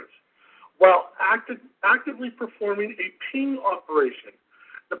interference while actively performing a ping operation.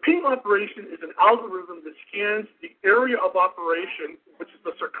 The ping operation is an algorithm that scans the area of operation, which is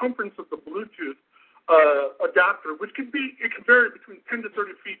the circumference of the Bluetooth adapter, which can vary between 10 to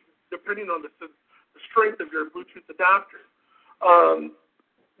 30 feet depending on the strength of your Bluetooth adapter.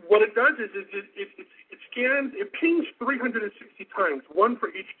 What it does is it pings 360 times, one for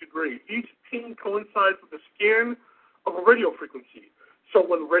each degree. Each ping coincides with a scan of a radio frequency. So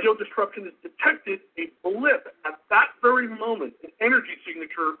when radio disruption is detected, a blip at that very moment, an energy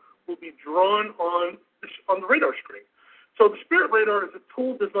signature will be drawn on the radar screen. So the Spirit Radar is a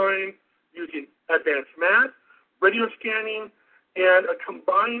tool designed using advanced math, radio scanning, and a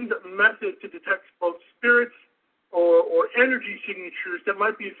combined method to detect both spirits or energy signatures that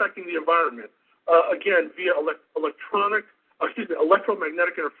might be affecting the environment, again, via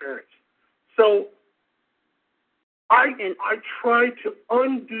electromagnetic interference. So I tried to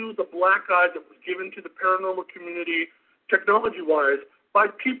undo the black eye that was given to the paranormal community, technology-wise, by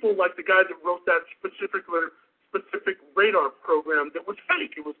people like the guy that wrote that specific radar program that was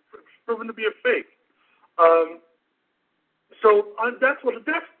fake. It was proven to be a fake.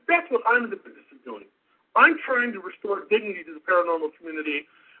 That's what I'm in the business of doing. I'm trying to restore dignity to the paranormal community,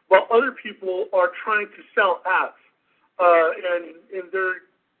 while other people are trying to sell apps, and they're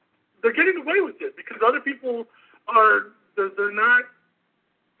getting away with it because other people they're not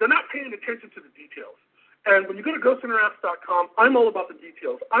paying attention to the details. And when you go to ghostcenterapps.com, I'm all about the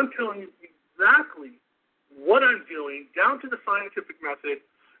details. I'm telling you exactly what I'm doing, down to the scientific method,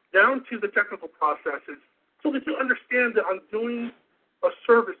 down to the technical processes, so that you understand that I'm doing a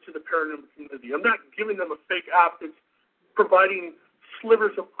service to the paranormal community. I'm not giving them a fake app that's providing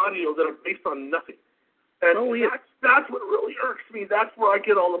slivers of audio that are based on nothing. And that's what really irks me. That's where I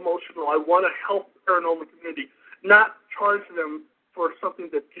get all emotional. I want to help the paranormal community, not charge them for something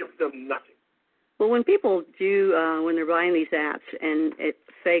that gives them nothing. Well, when people do, when they're buying these apps, and it's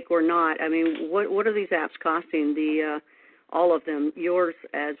fake or not, I mean, what are these apps costing? All of them, yours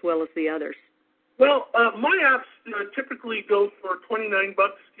as well as the others? Well, my apps typically go for $29, $30.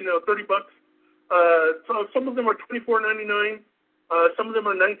 So some of them are $24.99. Some of them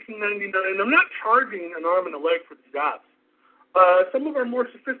are $19.99. I'm not charging an arm and a leg for these apps. Some of our more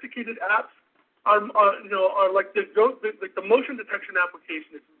sophisticated apps are like the motion detection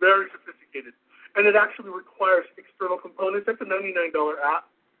application is very sophisticated. and it actually requires external components. That's a $99 app.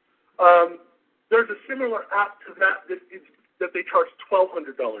 There's a similar app to that that they charge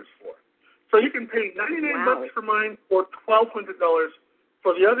 $1,200 for. So you can pay $99 for mine or $1,200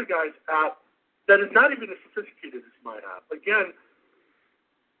 for the other guy's app that is not even as sophisticated as my app. Again,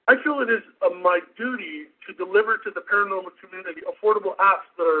 I feel it is my duty to deliver to the paranormal community affordable apps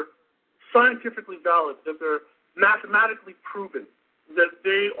that are scientifically valid, that they're mathematically proven, that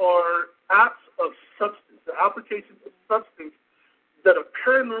they are apps of substance, the applications of substance that a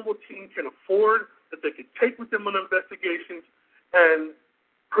paranormal team can afford, that they can take with them on investigations and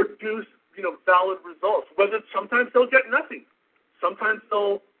produce, valid results. Whether sometimes they'll get nothing, sometimes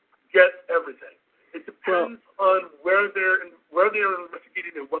they'll get everything. It depends on where they're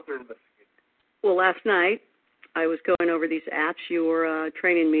investigating and what they're investigating. Well, last night I was going over these apps. You were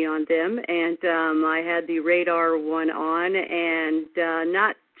training me on them, and I had the radar one on, and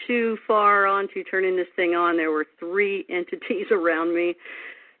not too far on to turning this thing on, there were 3 entities around me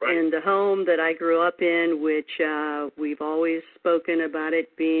in the home that I grew up in, which we've always spoken about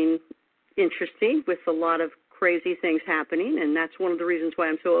it being interesting with a lot of crazy things happening, and that's one of the reasons why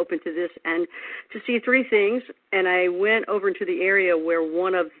I'm so open to this and to see 3 things. And I went over into the area where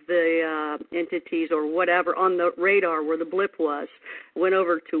one of the entities or whatever on the radar where the blip was, went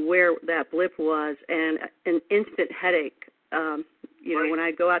over to where that blip was, and an instant headache. When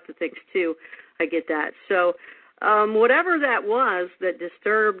I go out to things too, I get that. So whatever that was that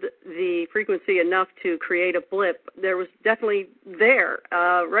disturbed the frequency enough to create a blip, there was definitely there,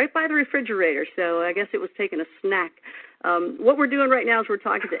 right by the refrigerator. So I guess it was taking a snack. What we're doing right now is we're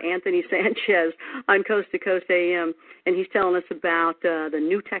talking to Anthony Sanchez on Coast to Coast AM, and he's telling us about the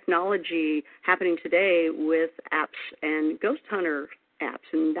new technology happening today with apps and ghost hunter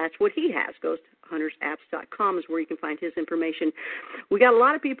apps, and that's what he has. GhostHuntersApps.com is where you can find his information. We got a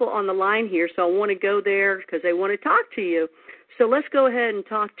lot of people on the line here, so I want to go there because they want to talk to you. So let's go ahead and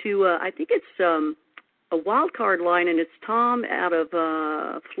talk to, I think it's a wild card line, and it's Tom out of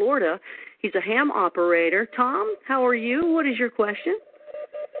Florida. He's a ham operator. Tom, how are you? What is your question?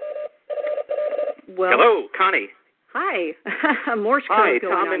 Well, hello, Connie. Hi. Morse code Hi,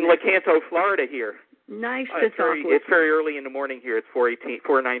 going Tom on in there. Lecanto, Florida here. Nice to talk with you. It's very early in the morning here. It's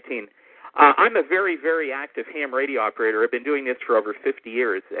 4:19. I'm a very, very active ham radio operator. I've been doing this for over 50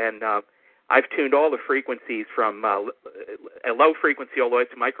 years, and I've tuned all the frequencies from a low frequency all the way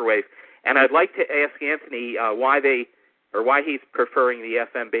to microwave. And I'd like to ask Anthony why he's preferring the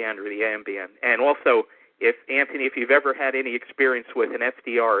FM band or the AM band, and also if you've ever had any experience with an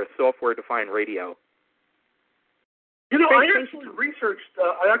SDR, a software-defined radio. I actually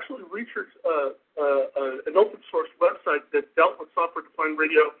researched an open source website that dealt with software-defined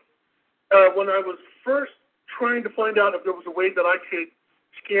radio when I was first trying to find out if there was a way that I could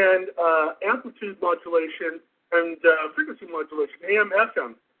scan amplitude modulation and frequency modulation, AM,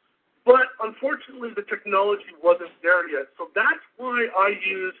 FM. But unfortunately, the technology wasn't there yet. So that's why I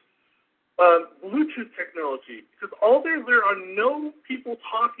use Bluetooth technology, because there are no people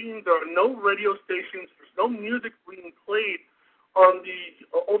talking, there are no radio stations, there's no music being played on the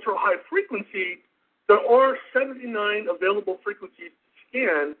ultra-high frequency. There are 79 available frequencies to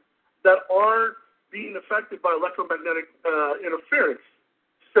scan that are being affected by electromagnetic interference.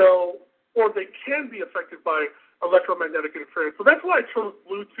 So, or they can be affected by electromagnetic interference. So that's why I chose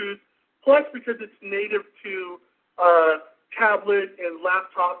Bluetooth, plus because it's native to tablet and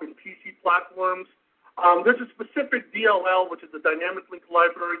laptop and PC platforms. There's a specific DLL, which is the dynamic link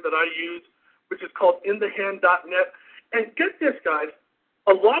library that I use, which is called inthehand.net. And get this, guys,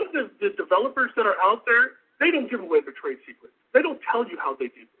 a lot of the developers that are out there, they don't give away their trade secrets. They don't tell you how they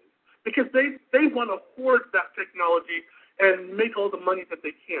do things because they want to hoard that technology and make all the money that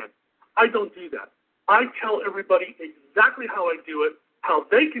they can. I don't do that. I tell everybody exactly how I do it, how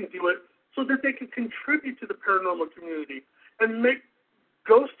they can do it, so that they can contribute to the paranormal community and make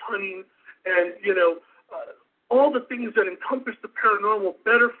ghost hunting and, all the things that encompass the paranormal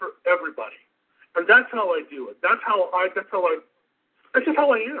better for everybody. And that's how I do it. That's just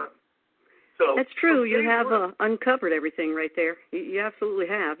how I am. So that's true. You have uncovered everything right there. You absolutely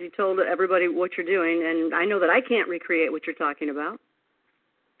have. You told everybody what you're doing, and I know that I can't recreate what you're talking about.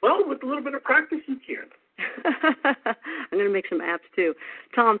 Well, with a little bit of practice, you can. I'm going to make some apps, too.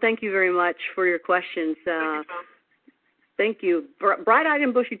 Tom, thank you very much for your questions. Thank you, Tom. Thank you. Bright-eyed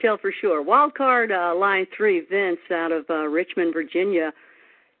and bushy-tailed for sure. Wild card, line 3, Vince out of Richmond, Virginia.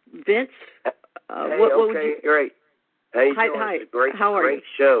 Vince, what would you... Great. How you doing? Hi. Great, how are great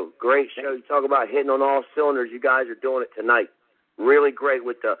you? Great show. You talk about hitting on all cylinders. You guys are doing it tonight. Really great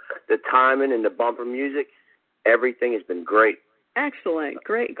with the timing and the bumper music. Everything has been great. Excellent.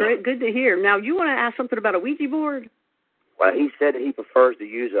 Great. Good to hear. Now, you want to ask something about a Ouija board? Well, he said that he prefers to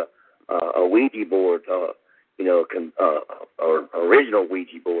use a Ouija board, or original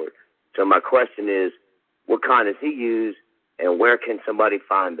Ouija board. So my question is, what kind does he use, and where can somebody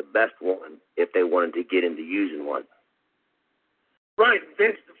find the best one if they wanted to get into using one? Right,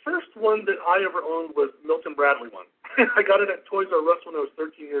 Vince, the first one that I ever owned was Milton Bradley one. I got it at Toys R Us when I was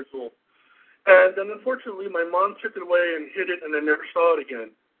 13 years old. And then unfortunately my mom took it away and hid it, and I never saw it again.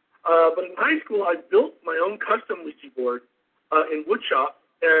 But in high school I built my own custom Ouija board in woodshop,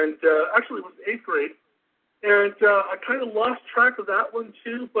 and actually it was 8th grade. And I kind of lost track of that one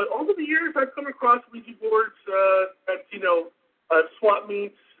too. But over the years I've come across Ouija boards at, swap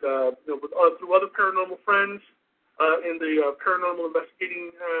meets, through other paranormal friends. In the paranormal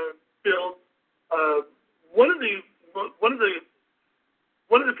investigating field, one of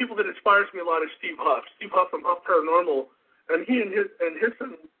the people that inspires me a lot is Steve Huff. Steve Huff from Huff Paranormal, and he and his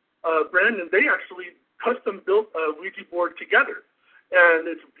son Brandon, they actually custom built a Ouija board together, and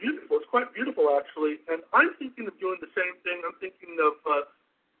it's beautiful. It's quite beautiful actually. And I'm thinking of doing the same thing. I'm thinking of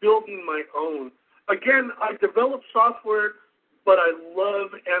building my own. Again, I develop software, but I love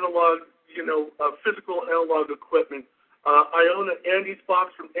analog. Physical analog equipment. I own an Andy's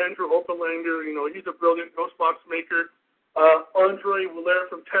box from Andrew Opelander. He's a brilliant ghost box maker. Andre Willer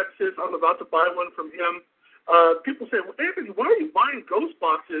from Texas. I'm about to buy one from him. People say, well, Anthony, why are you buying ghost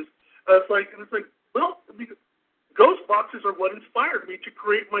boxes? It's like, well, ghost boxes are what inspired me to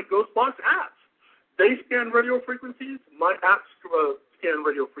create my ghost box apps. They scan radio frequencies. My apps scan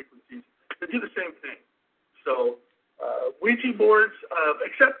radio frequencies. They do the same thing. So, Ouija boards,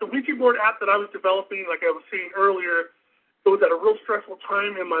 except the Ouija board app that I was developing, like I was saying earlier, it was at a real stressful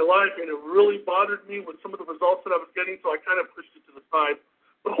time in my life, and it really bothered me with some of the results that I was getting, so I kind of pushed it to the side.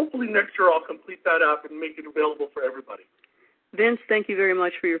 But hopefully next year I'll complete that app and make it available for everybody. Vince, thank you very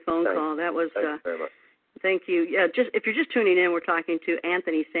much for your phone call. That was very much. Thank you. Yeah, if you're just tuning in, we're talking to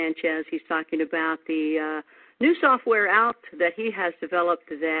Anthony Sanchez. He's talking about the new software out that he has developed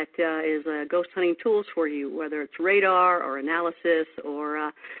that is ghost hunting tools for you, whether it's radar or analysis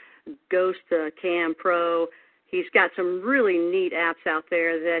or Ghost Cam Pro. He's got some really neat apps out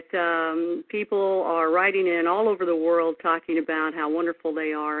there that people are writing in all over the world talking about how wonderful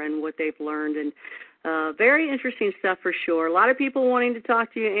they are and what they've learned. And very interesting stuff for sure. A lot of people wanting to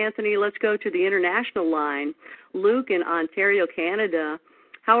talk to you, Anthony. Let's go to the international line. Luke in Ontario, Canada.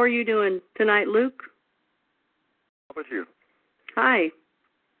 How are you doing tonight, Luke? How about you? Hi.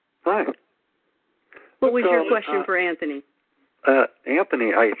 Hi. What was your question for Anthony?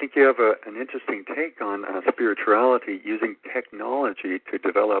 Anthony, I think you have an interesting take on spirituality, using technology to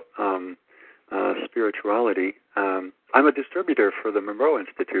develop spirituality. I'm a distributor for the Monroe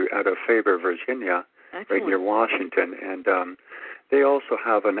Institute out of Faber, Virginia, right near Washington, and they also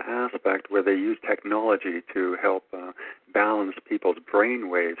have an aspect where they use technology to help balance people's brain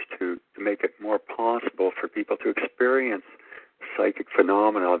waves to make it more possible for people to experience psychic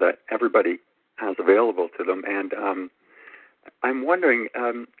phenomena that everybody has available to them. And I'm wondering,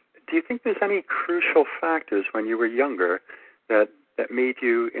 do you think there's any crucial factors when you were younger that made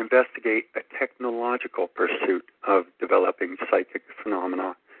you investigate a technological pursuit of developing psychic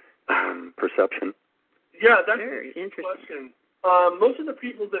phenomena perception? Yeah, that's a very interesting question. Most of the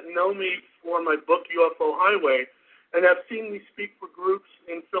people that know me for my book UFO Highway and have seen me speak for groups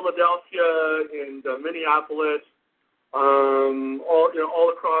in Philadelphia and Minneapolis, all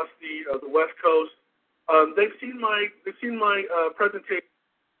across the West Coast, they've seen my presentation.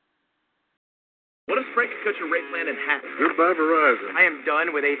 What if Frank could cut your rate plan in half? Goodbye, Verizon. I am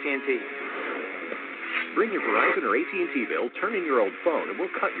done with AT&T. Bring your Verizon or AT&T bill, turn in your old phone, and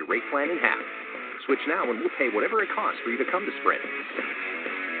we'll cut your rate plan in half. Switch now and we'll pay whatever it costs for you to come to Sprint.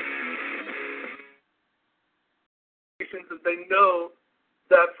 They know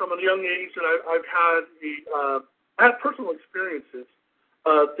that from a young age that I've had I had personal experiences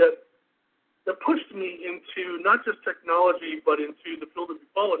that pushed me into not just technology but into the field of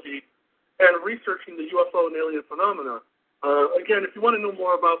ufology and researching the UFO and alien phenomena. Again, if you want to know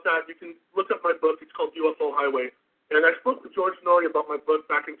more about that, you can look up my book. It's called UFO Highway. And I spoke with George Norrie about my book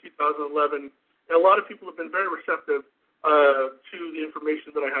back in 2011, and a lot of people have been very receptive to the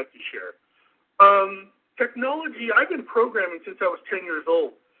information that I had to share. Technology, I've been programming since I was 10 years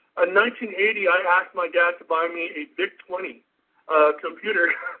old. In 1980, I asked my dad to buy me a Big 20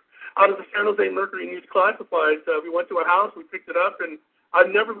 computer out of the San Jose Mercury News Classifieds. We went to a house, we picked it up, and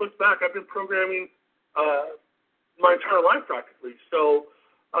I've never looked back. I've been programming my entire life practically. So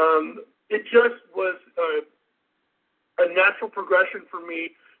it just was a natural progression for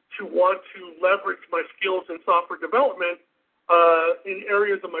me to want to leverage my skills in software development in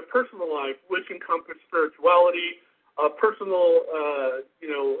areas of my personal life, which encompass spirituality, personal,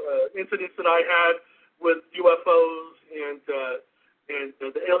 incidents that I had with UFOs and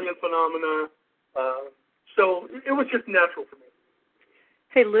the alien phenomena. So it was just natural for me.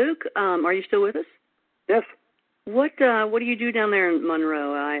 Hey, Luke, are you still with us? Yes. What do you do down there in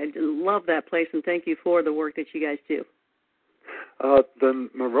Monroe? I love that place, and thank you for the work that you guys do. The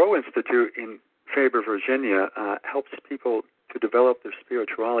Monroe Institute in Faber, Virginia, helps people to develop their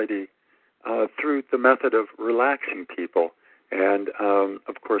spirituality through the method of relaxing people, and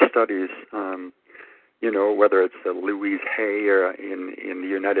of course studies, whether it's the Louise Hay or in the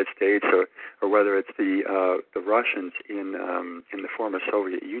United States, or whether it's the Russians in the former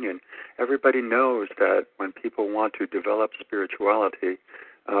Soviet Union. Everybody knows that when people want to develop spirituality,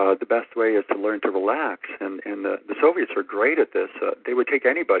 the best way is to learn to relax, and the Soviets are great at this. They would take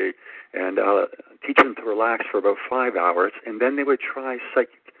anybody and teach them to relax for about 5 hours, and then they would try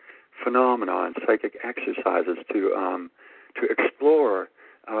psychic phenomena and psychic exercises to explore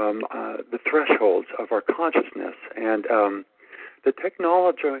the thresholds of our consciousness. And the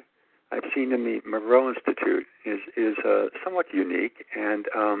technology I've seen in the Monroe Institute is somewhat unique and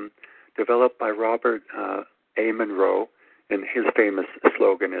developed by Robert A. Monroe, and his famous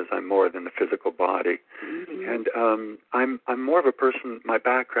slogan is, "I'm more than the physical body." Mm-hmm. And I'm more of a person, my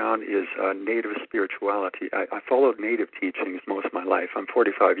background is native spirituality. I followed native teachings most of my life. I'm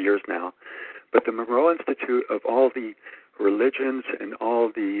 45 years now. But the Monroe Institute, of all the religions and all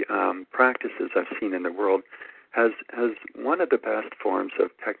the practices I've seen in the world, has one of the best forms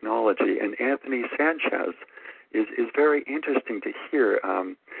of technology. And Anthony Sanchez is very interesting to hear,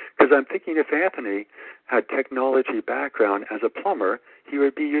 because I'm thinking if Anthony had technology background as a plumber, he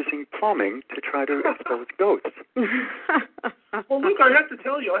would be using plumbing to try to expose ghosts. Well, Luke, I have to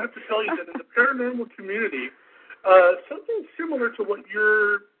tell you that in the paranormal community, something similar to what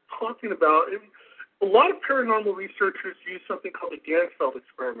you're talking about, a lot of paranormal researchers use something called the Ganzfeld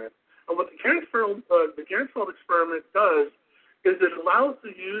experiment. And what the Ganzfeld experiment does is it allows the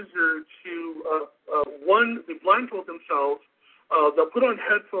user to, they blindfold themselves. They'll put on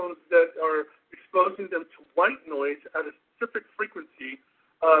headphones that are exposing them to white noise at a specific frequency,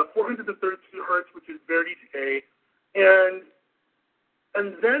 432 hertz, which is Verdi's A, and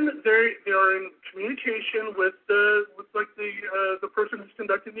then they are in communication with the person who's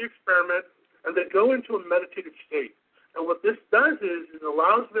conducting the experiment, and they go into a meditative state. And what this does is it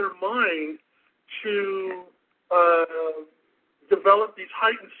allows their mind to develop these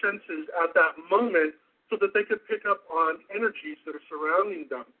heightened senses at that moment so that they could pick up on energies that are surrounding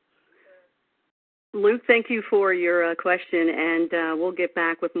them. Luke, thank you for your question, and we'll get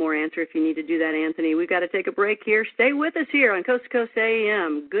back with more answer if you need to do that, Anthony. We've got to take a break here. Stay with us here on Coast to Coast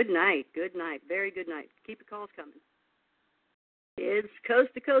AM. Good night. Good night. Very good night. Keep your calls coming. It's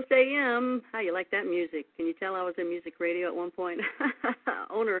Coast to Coast AM. How you like that music? Can you tell I was in music radio at one point?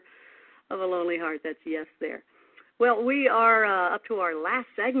 Owner of a Lonely Heart. That's yes there. Well, we are up to our last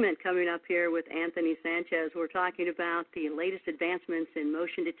segment coming up here with Anthony Sanchez. We're talking about the latest advancements in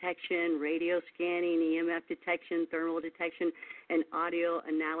motion detection, radio scanning, EMF detection, thermal detection, and audio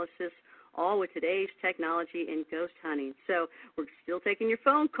analysis, all with today's technology in ghost hunting. So we're still taking your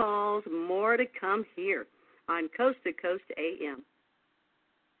phone calls. More to come here on Coast to Coast AM.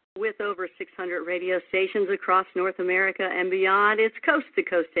 With over 600 radio stations across North America and beyond, it's Coast to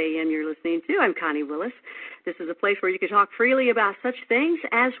Coast AM you're listening to. I'm Connie Willis. This is a place where you can talk freely about such things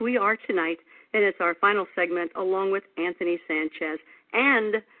as we are tonight, and it's our final segment along with Anthony Sanchez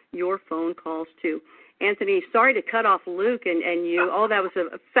and your phone calls too. Anthony, sorry to cut off Luke and you. Oh, that was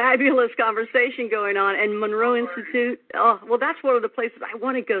a fabulous conversation going on. And Monroe Institute, well, that's one of the places I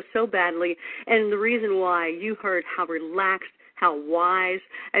want to go so badly. And the reason why, you heard how relaxed, how wise.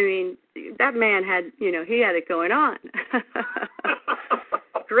 I mean, that man had, he had it going on.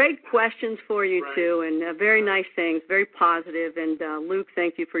 Great questions for you, too, and very nice things, very positive. And, Luke,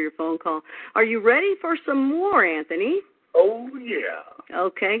 thank you for your phone call. Are you ready for some more, Anthony? Oh, yeah.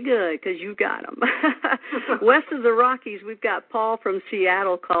 Okay, good, because you got them. West of the Rockies, we've got Paul from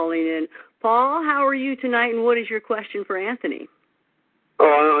Seattle calling in. Paul, how are you tonight, and what is your question for Anthony?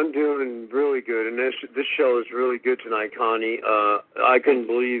 Oh, I'm doing really good, and this show is really good tonight, Connie. I couldn't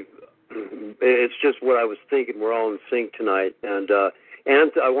believe it's just what I was thinking. We're all in sync tonight. And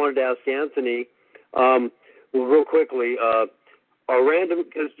I wanted to ask Anthony, well, real quickly,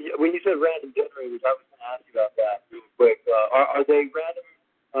 because when you said random generators, I was going to ask you about that real quick. Are they random,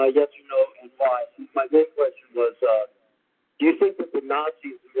 yes or no, and why? And my main question was, do you think that the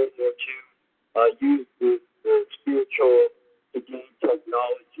Nazis in World War II used the spiritual to gain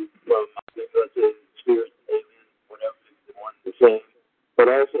technology from, was it spirits, aliens, whatever they wanted to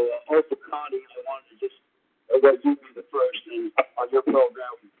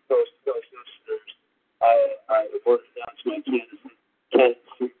Coast to Coast listeners. I worked down to my kids and can't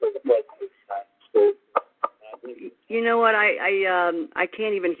sleep in the bed for the United States. You know what? I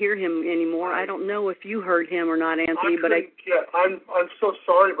can't even hear him anymore. I don't know if you heard him or not, Anthony. I'm so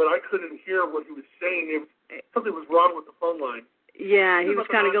sorry, but I couldn't hear what he was saying. Something was wrong with the phone line. Yeah, he was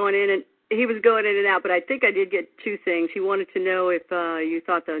kind of going in and out. But I think I did get two things. He wanted to know if you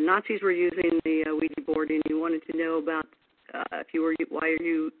thought the Nazis were using the Ouija board, and you wanted to know about why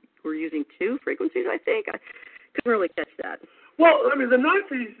you were using two frequencies. I think I couldn't really catch that. Well, I mean, the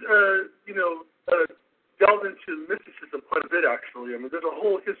Nazis, delved into mysticism quite a bit, actually. I mean, there's a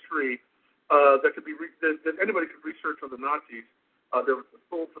whole history that could be that anybody could research on the Nazis. There was the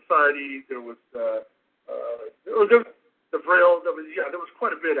Soul Society. There was the Vril. There was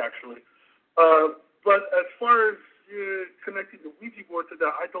quite a bit, actually. But as far as connecting the Ouija board to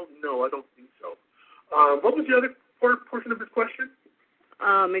that, I don't know. I don't think so. What was the other portion of his question?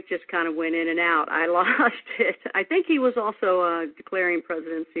 It just kind of went in and out. I lost it. I think he was also declaring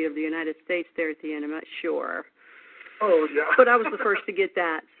presidency of the United States there at the end. I'm not sure. Oh, yeah. But I was the first to get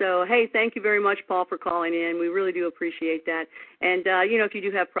that. So, hey, thank you very much, Paul, for calling in. We really do appreciate that. And, if you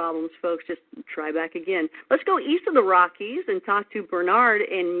do have problems, folks, just try back again. Let's go east of the Rockies and talk to Bernard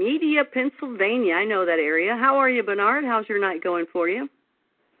in Media, Pennsylvania. I know that area. How are you, Bernard? How's your night going for you?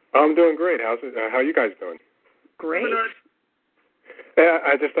 I'm doing great. How are you guys doing? Great. Yeah,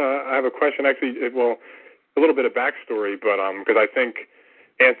 I have a question. Actually, a little bit of backstory, but because I think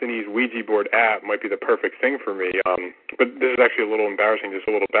Anthony's Ouija board app might be the perfect thing for me. But this is actually a little embarrassing, just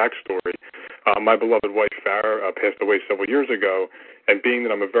a little backstory. My beloved wife, Farrah, passed away several years ago, and being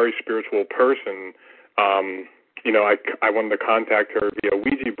that I'm a very spiritual person, I wanted to contact her via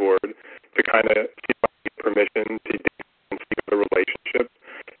Ouija board to kind of see if I could get permission to see the relationship,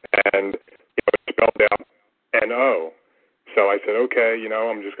 and it spelled out N-O. So I said, okay,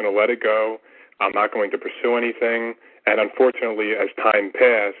 I'm just going to let it go. I'm not going to pursue anything. And unfortunately, as time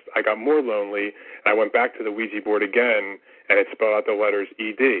passed, I got more lonely, and I went back to the Ouija board again, and it spelled out the letters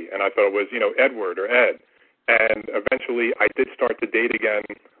E-D. And I thought it was, Edward or Ed. And eventually, I did start to date again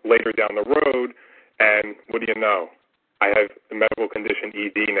later down the road, and what do you know? I have the medical condition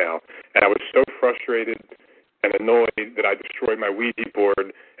ED now. And I was so frustrated and annoyed that I destroyed my Ouija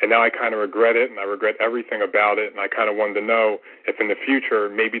board, and now I kind of regret it, and I regret everything about it, and I kind of wanted to know if in the future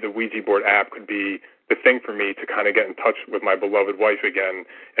maybe the Ouija board app could be the thing for me to kind of get in touch with my beloved wife again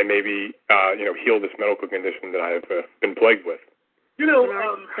and maybe, heal this medical condition that I have been plagued with.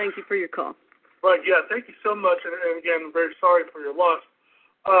 Thank you for your call. Right, yeah, thank you so much, and again, I'm very sorry for your loss.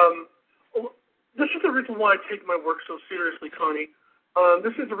 This is the reason why I take my work so seriously, Connie.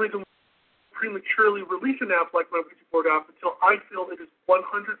 This is the reason prematurely release an app like my Ouija board app until I feel it is 100%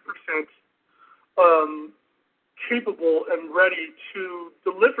 capable and ready to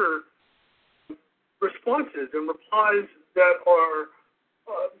deliver responses and replies that are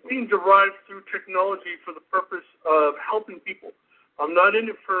being derived through technology for the purpose of helping people. I'm not in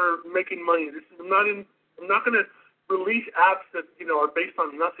it for making money. I'm not going to release apps that are based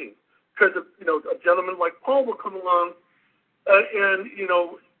on nothing, because a gentleman like Paul will come along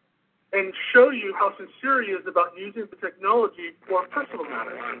and show you how sincere he is about using the technology for personal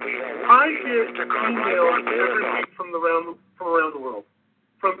matters. I get emails every week from around the world,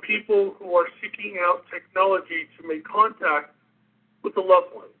 from people who are seeking out technology to make contact with a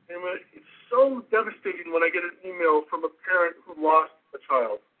loved one. And it's so devastating when I get an email from a parent who lost a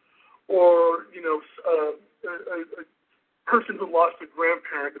child, or a person who lost a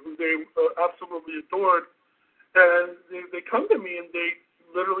grandparent who they absolutely adored, and they come to me and they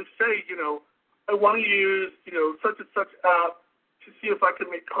literally say, I want to use, such and such app to see if I can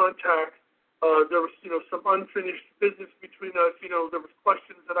make contact. There was, some unfinished business between us. There was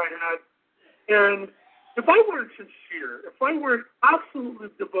questions that I had. And if I weren't sincere, if I weren't absolutely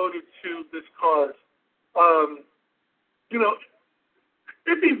devoted to this cause,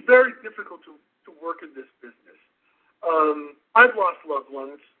 it'd be very difficult to work in this business. I've lost loved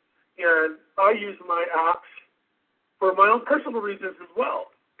ones, and I use my apps for my own personal reasons as well.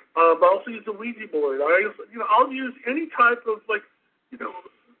 But I also use the Ouija board. I'll use any type of like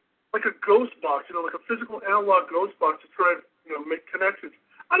a ghost box, like a physical analog ghost box to try and make connections.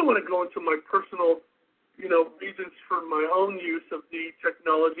 I don't want to go into my personal, reasons for my own use of the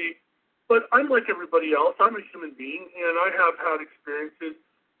technology. But I'm like everybody else. I'm a human being, and I have had experiences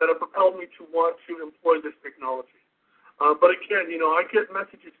that have propelled me to want to employ this technology. But again, I get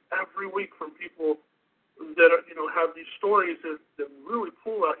messages every week from people that have these stories that really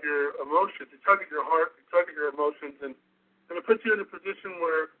pull out your emotions. They tug at your heart, they tug at your emotions, and it puts you in a position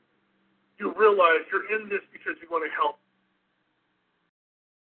where you realize you're in this because you want to help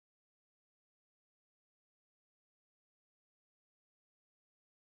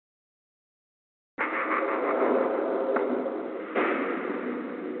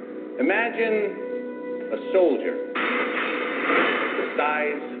Imagine a soldier the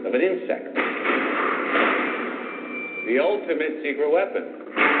size of an insect. The ultimate secret weapon.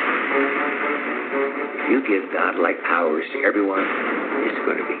 If you give godlike powers to everyone, it's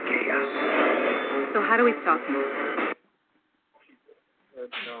going to be chaos. So how do we stop him? And,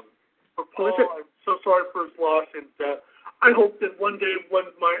 for Paul, I'm so sorry for his loss, and I hope that one day when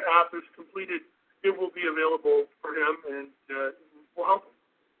my app is completed, it will be available for him, and we'll help him.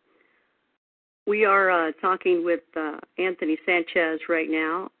 We are talking with Anthony Sanchez right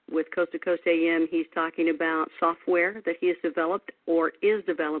now with Coast to Coast AM. He's talking about software that he has developed or is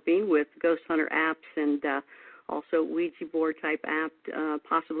developing with Ghost Hunter apps and also Ouija board type app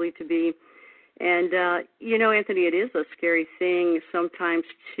possibly to be. And, Anthony, it is a scary thing sometimes,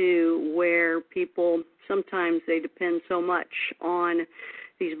 too, where people, sometimes they depend so much on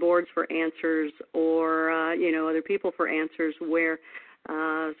these boards for answers or, other people for answers where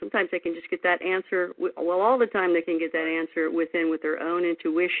sometimes they can just get that answer. Well, all the time they can get that answer with their own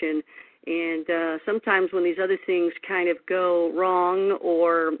intuition. And sometimes when these other things kind of go wrong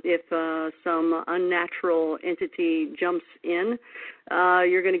or if some unnatural entity jumps in,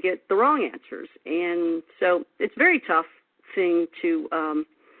 you're going to get the wrong answers. And so it's a very tough thing to,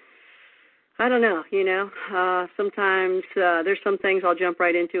 sometimes there's some things I'll jump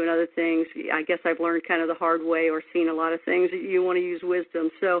right into and other things I guess I've learned kind of the hard way or seen a lot of things that you want to use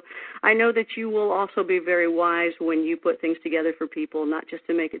wisdom. So I know that you will also be very wise when you put things together for people, not just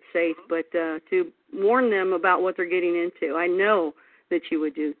to make it safe, but to warn them about what they're getting into. I know that you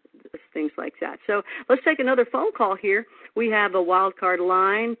would do things like that. So let's take another phone call here. We have a wild card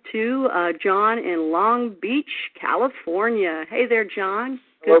line to John in Long Beach, California. Hey there, John.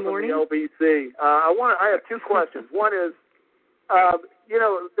 Good morning. Hello from the LBC. I have two questions. One is,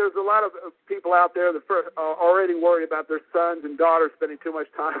 there's a lot of people out there that are already worried about their sons and daughters spending too much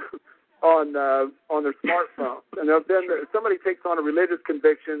time on their smartphones. And then somebody takes on a religious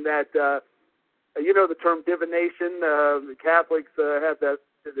conviction that, the term divination. The Catholics have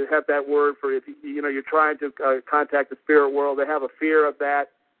that word for if you're trying to contact the spirit world. They have a fear of that.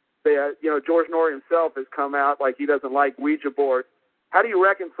 George Norrie himself has come out like he doesn't like Ouija boards. How do you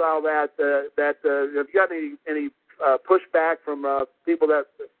reconcile that? Have you got any pushback from people that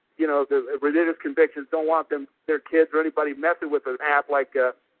the religious convictions don't want their kids or anybody messing with an app like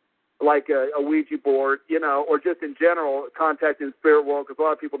a Ouija board, or just in general contacting the spirit world, because a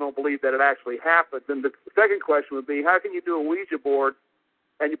lot of people don't believe that it actually happens. And the second question would be, how can you do a Ouija board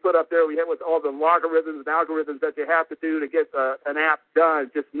and you put up there with all the logarithms and algorithms that you have to do to get an app done,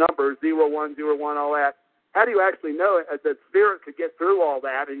 just numbers 0101, all that. How do you actually know that spirit could get through all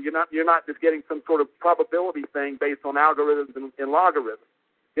that, and you're not just getting some sort of probability thing based on algorithms and logarithms?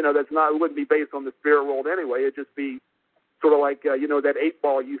 It wouldn't be based on the spirit world anyway. It'd just be sort of like that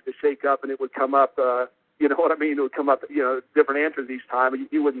 8-ball used to shake up and it would come up. You know what I mean? It would come up different answers each time.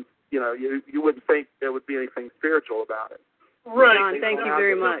 You wouldn't you wouldn't think there would be anything spiritual about it. Right. John, thank you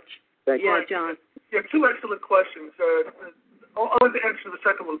very much. Thank you. Yeah, John. Yeah, two excellent questions. I'll answer the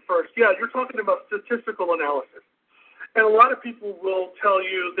second one first. Yeah, you're talking about statistical analysis. And a lot of people will tell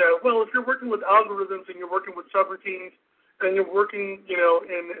you that, well, if you're working with algorithms and you're working with subroutines and you're working,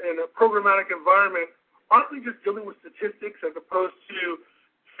 in a programmatic environment, aren't we just dealing with statistics as opposed to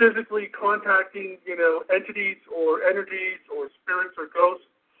physically contacting, entities or energies or spirits or ghosts?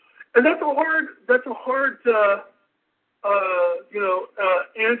 And that's a hard answer. That's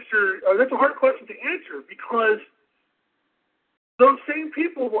a hard question to answer because those same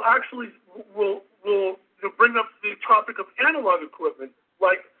people will actually bring up the topic of analog equipment,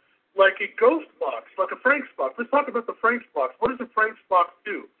 like a ghost box, like a Frank's box. Let's talk about the Frank's box. What does a Frank's box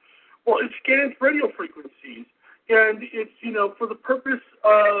do? Well, it scans radio frequencies, and it's for the purpose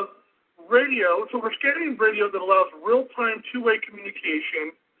of radio. So we're scanning radio that allows real-time two-way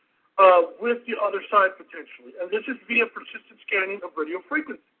communication with the other side potentially, and this is via persistent scanning of radio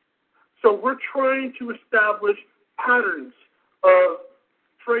frequencies. So we're trying to establish patterns of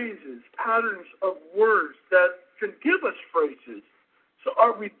phrases, patterns of words that can give us phrases. So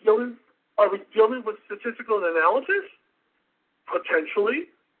are we dealing with statistical analysis? Potentially.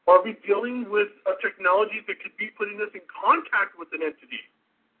 Are we dealing with a technology that could be putting us in contact with an entity?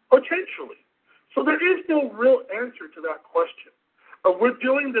 Potentially. So there is no real answer to that question. We're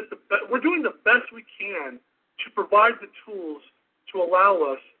doing the best we can to provide the tools to allow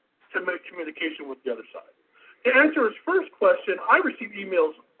us to make communication with the other side. To answer his first question, I receive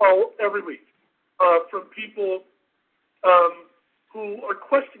emails every week from people who are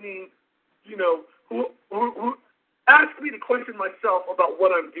questioning, who ask me to question myself about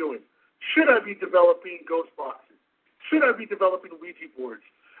what I'm doing. Should I be developing ghost boxes? Should I be developing Ouija boards?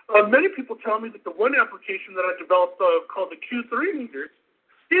 many people tell me that the one application that I developed called the Q3 meter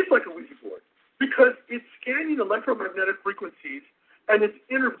is like a Ouija board because it's scanning electromagnetic frequencies and it's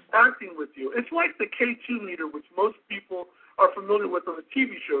interacting with you. It's like the K2 meter, which most people are familiar with on the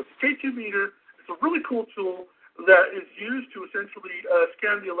TV shows. The K2 meter is a really cool tool that is used to essentially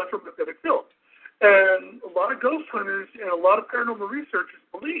scan the electromagnetic field. And a lot of ghost hunters and a lot of paranormal researchers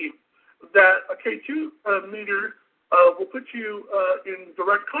believe that a K2 meter will put you in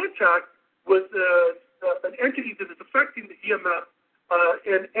direct contact with an entity that is affecting the EMF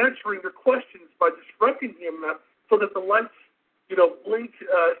and answering your questions by disrupting the EMF so that the lights, blink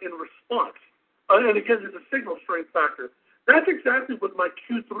in response. And again, there's a signal strength factor. That's exactly what my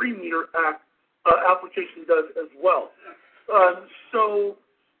Q3 meter application does as well. So,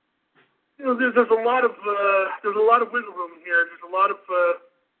 there's a lot of wiggle room here. There's a lot of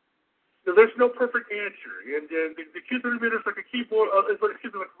there's no perfect answer. And the Q3 meter is like a keyboard, it's like a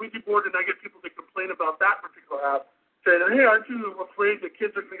Ouija board, and I get people that complain about that particular app, saying, "Hey, aren't you afraid that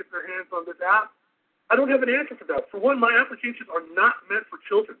kids are going to get their hands on this app?" I don't have an answer for that. For one, my applications are not meant for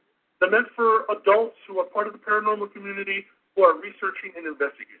children. They're meant for adults who are part of the paranormal community who are researching and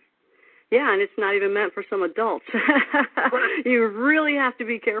investigating. Yeah, and it's not even meant for some adults. You really have to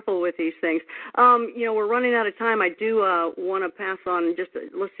be careful with these things. We're running out of time. I do want to pass on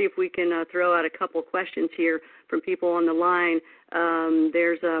let's see if we can throw out a couple questions here from people on the line.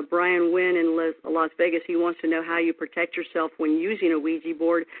 There's Brian Wynn in Las Vegas. He wants to know how you protect yourself when using a Ouija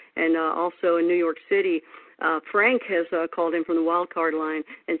board, and also in New York City. Frank has called in from the Wild Card line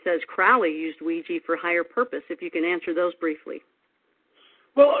and says Crowley used Ouija for higher purpose. If you can answer those briefly.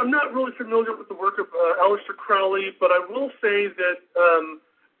 Well, I'm not really familiar with the work of Aleister Crowley, but I will say that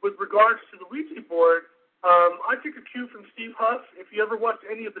with regards to the Ouija board, I take a cue from Steve Huff. If you ever watch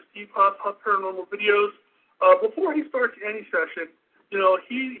any of the Steve Huff Paranormal videos, before he starts any session,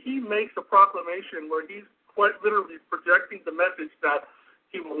 he makes a proclamation where he's quite literally projecting the message that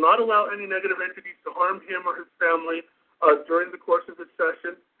he will not allow any negative entities to harm him or his family during the course of his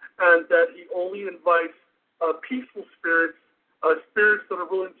session, and that he only invites peaceful spirits, spirits that are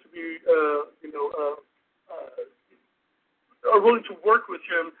willing to be, are willing to work with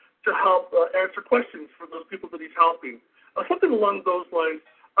him to help answer questions for those people that he's helping. Something along those lines.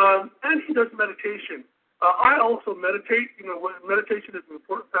 And he does meditation. I also meditate. Meditation is an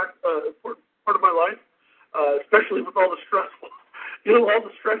important part of my life, especially with all the stress. All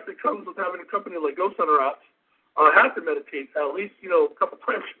the stress that comes with having a company like Ghost Hunter Apps. I have to meditate at least, a couple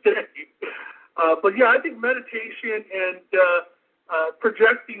times a day. But yeah, I think meditation and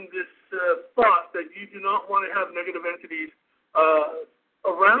projecting this thought that you do not want to have negative entities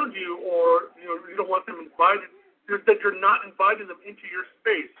around you, or you don't want them invited, that you're not inviting them into your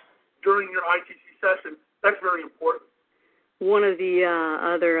space during your ITC session. That's very important. One of the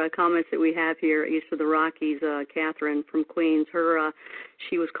other comments that we have here east of the Rockies, Catherine from Queens,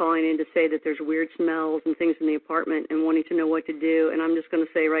 she was calling in to say that there's weird smells and things in the apartment and wanting to know what to do. And I'm just going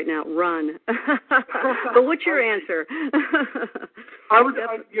to say right now, run. But what's your answer? I'm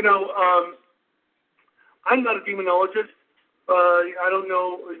not a demonologist. I don't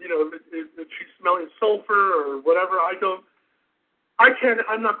know, if she's smelling sulfur or whatever. I'm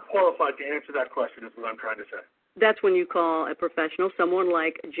not qualified to answer that question, is what I'm trying to say. That's when you call a professional, someone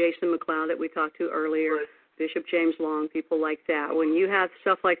like Jason McLeod that we talked to earlier, right. Bishop James Long, people like that. When you have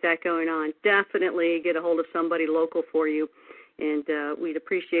stuff like that going on, definitely get a hold of somebody local for you. And we'd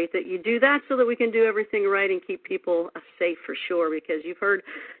appreciate that you do that so that we can do everything right and keep people safe for sure, because you've heard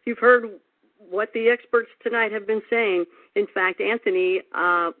what the experts tonight have been saying. In fact, Anthony,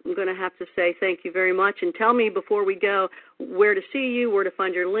 I'm going to have to say thank you very much. And tell me before we go where to see you, where to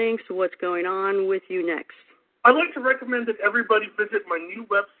find your links, what's going on with you next. I'd like to recommend that everybody visit my new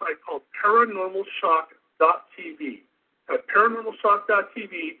website called ParanormalShock.tv. At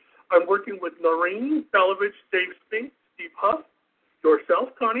ParanormalShock.tv, I'm working with Noreen Belovich, Dave Spink, Steve Huff,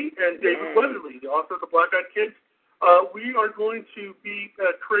 yourself, Connie, and David Weatherly, the author of The Black-Eyed Kids. We are going to be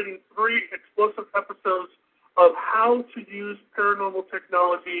creating 3 explosive episodes of how to use paranormal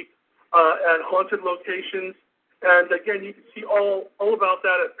technology at haunted locations. And again, you can see all about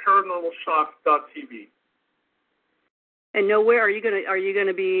that at ParanormalShock.tv. And where are you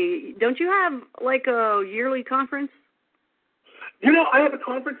gonna be? Don't you have like a yearly conference? I have a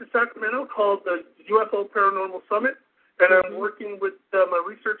conference in Sacramento called the UFO Paranormal Summit, and I'm working with my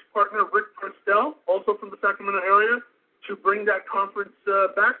research partner Rick Prestel, also from the Sacramento area, to bring that conference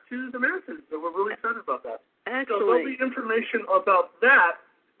back to the masses. So we're really excited about that. Excellent. So there'll be information about that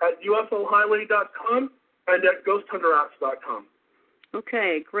at UFOhighway.com and at GhostHunterApps.com.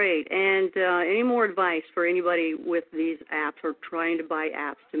 Okay, great. And any more advice for anybody with these apps or trying to buy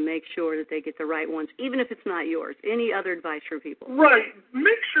apps to make sure that they get the right ones, even if it's not yours? Any other advice for people? Right.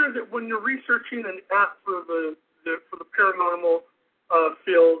 Make sure that when you're researching an app for the paranormal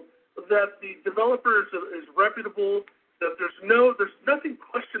field, that the developer is reputable, that there's nothing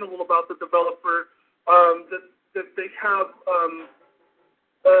questionable about the developer, that they have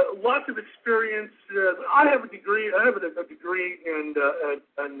lots of experience. I have a degree. I have a degree in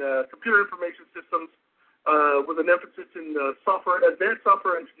computer information systems with an emphasis in advanced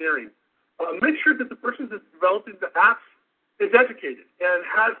software engineering. Make sure that the person that's developing the apps is educated and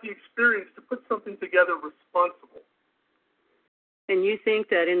has the experience to put something together responsible. And you think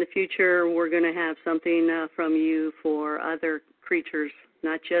that in the future we're going to have something from you for other creatures,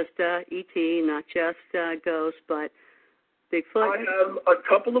 not just E.T., not just ghosts, but Bigfoot? I have a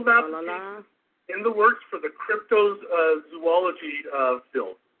couple of applications in the works for the cryptozoology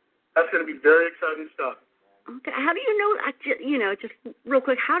field. That's going to be very exciting stuff. Okay. How do you know? Just real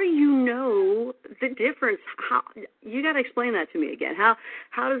quick, how do you know the difference? How you got to explain that to me again. How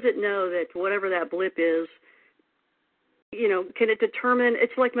does it know that whatever that blip is? Can it determine?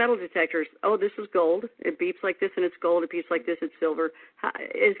 It's like metal detectors. Oh, this is gold. It beeps like this, and it's gold. It beeps like this, it's silver.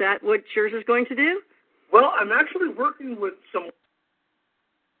 Is that what yours is going to do? Well, I'm actually working with some.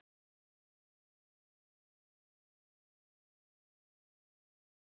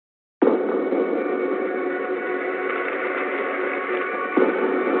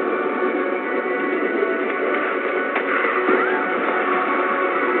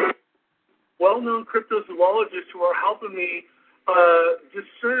 Well-known cryptozoologists who are helping me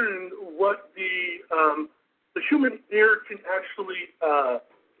discern what the human ear can actually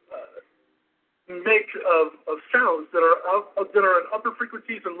make of sounds that are in upper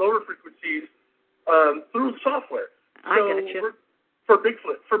frequencies and lower frequencies through software. I gotcha. For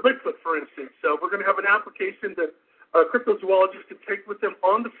Bigfoot, for instance. So we're going to have an application that cryptozoologists can take with them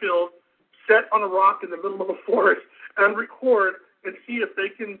on the field, set on a rock in the middle of a forest, and record and see if they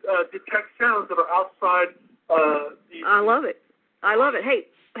can detect sounds that are outside I love it. Hey,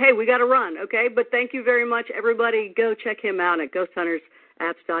 we got to run, okay? But thank you very much, everybody. Go check him out at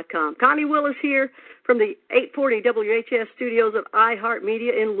GhostHuntersApps.com. Connie Willis here from the 840 WHS studios of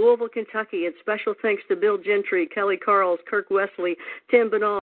iHeartMedia in Louisville, Kentucky. And special thanks to Bill Gentry, Kelly Carls, Kirk Wesley, Tim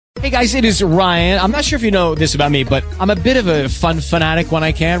Bernal. Hey guys, it is Ryan. I'm not sure if you know this about me, but I'm a bit of a fun fanatic when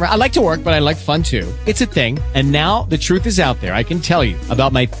I can. I like to work, but I like fun too. It's a thing. And now the truth is out there. I can tell you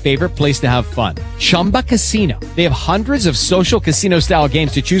about my favorite place to have fun. Chumba Casino. They have hundreds of social casino style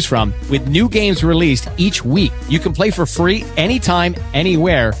games to choose from with new games released each week. You can play for free anytime,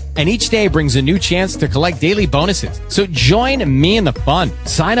 anywhere. And each day brings a new chance to collect daily bonuses. So join me in the fun.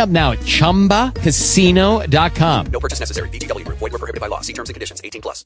 Sign up now at ChumbaCasino.com. No purchase necessary. VGW Group. Void where prohibited by law. See terms and conditions. 18+.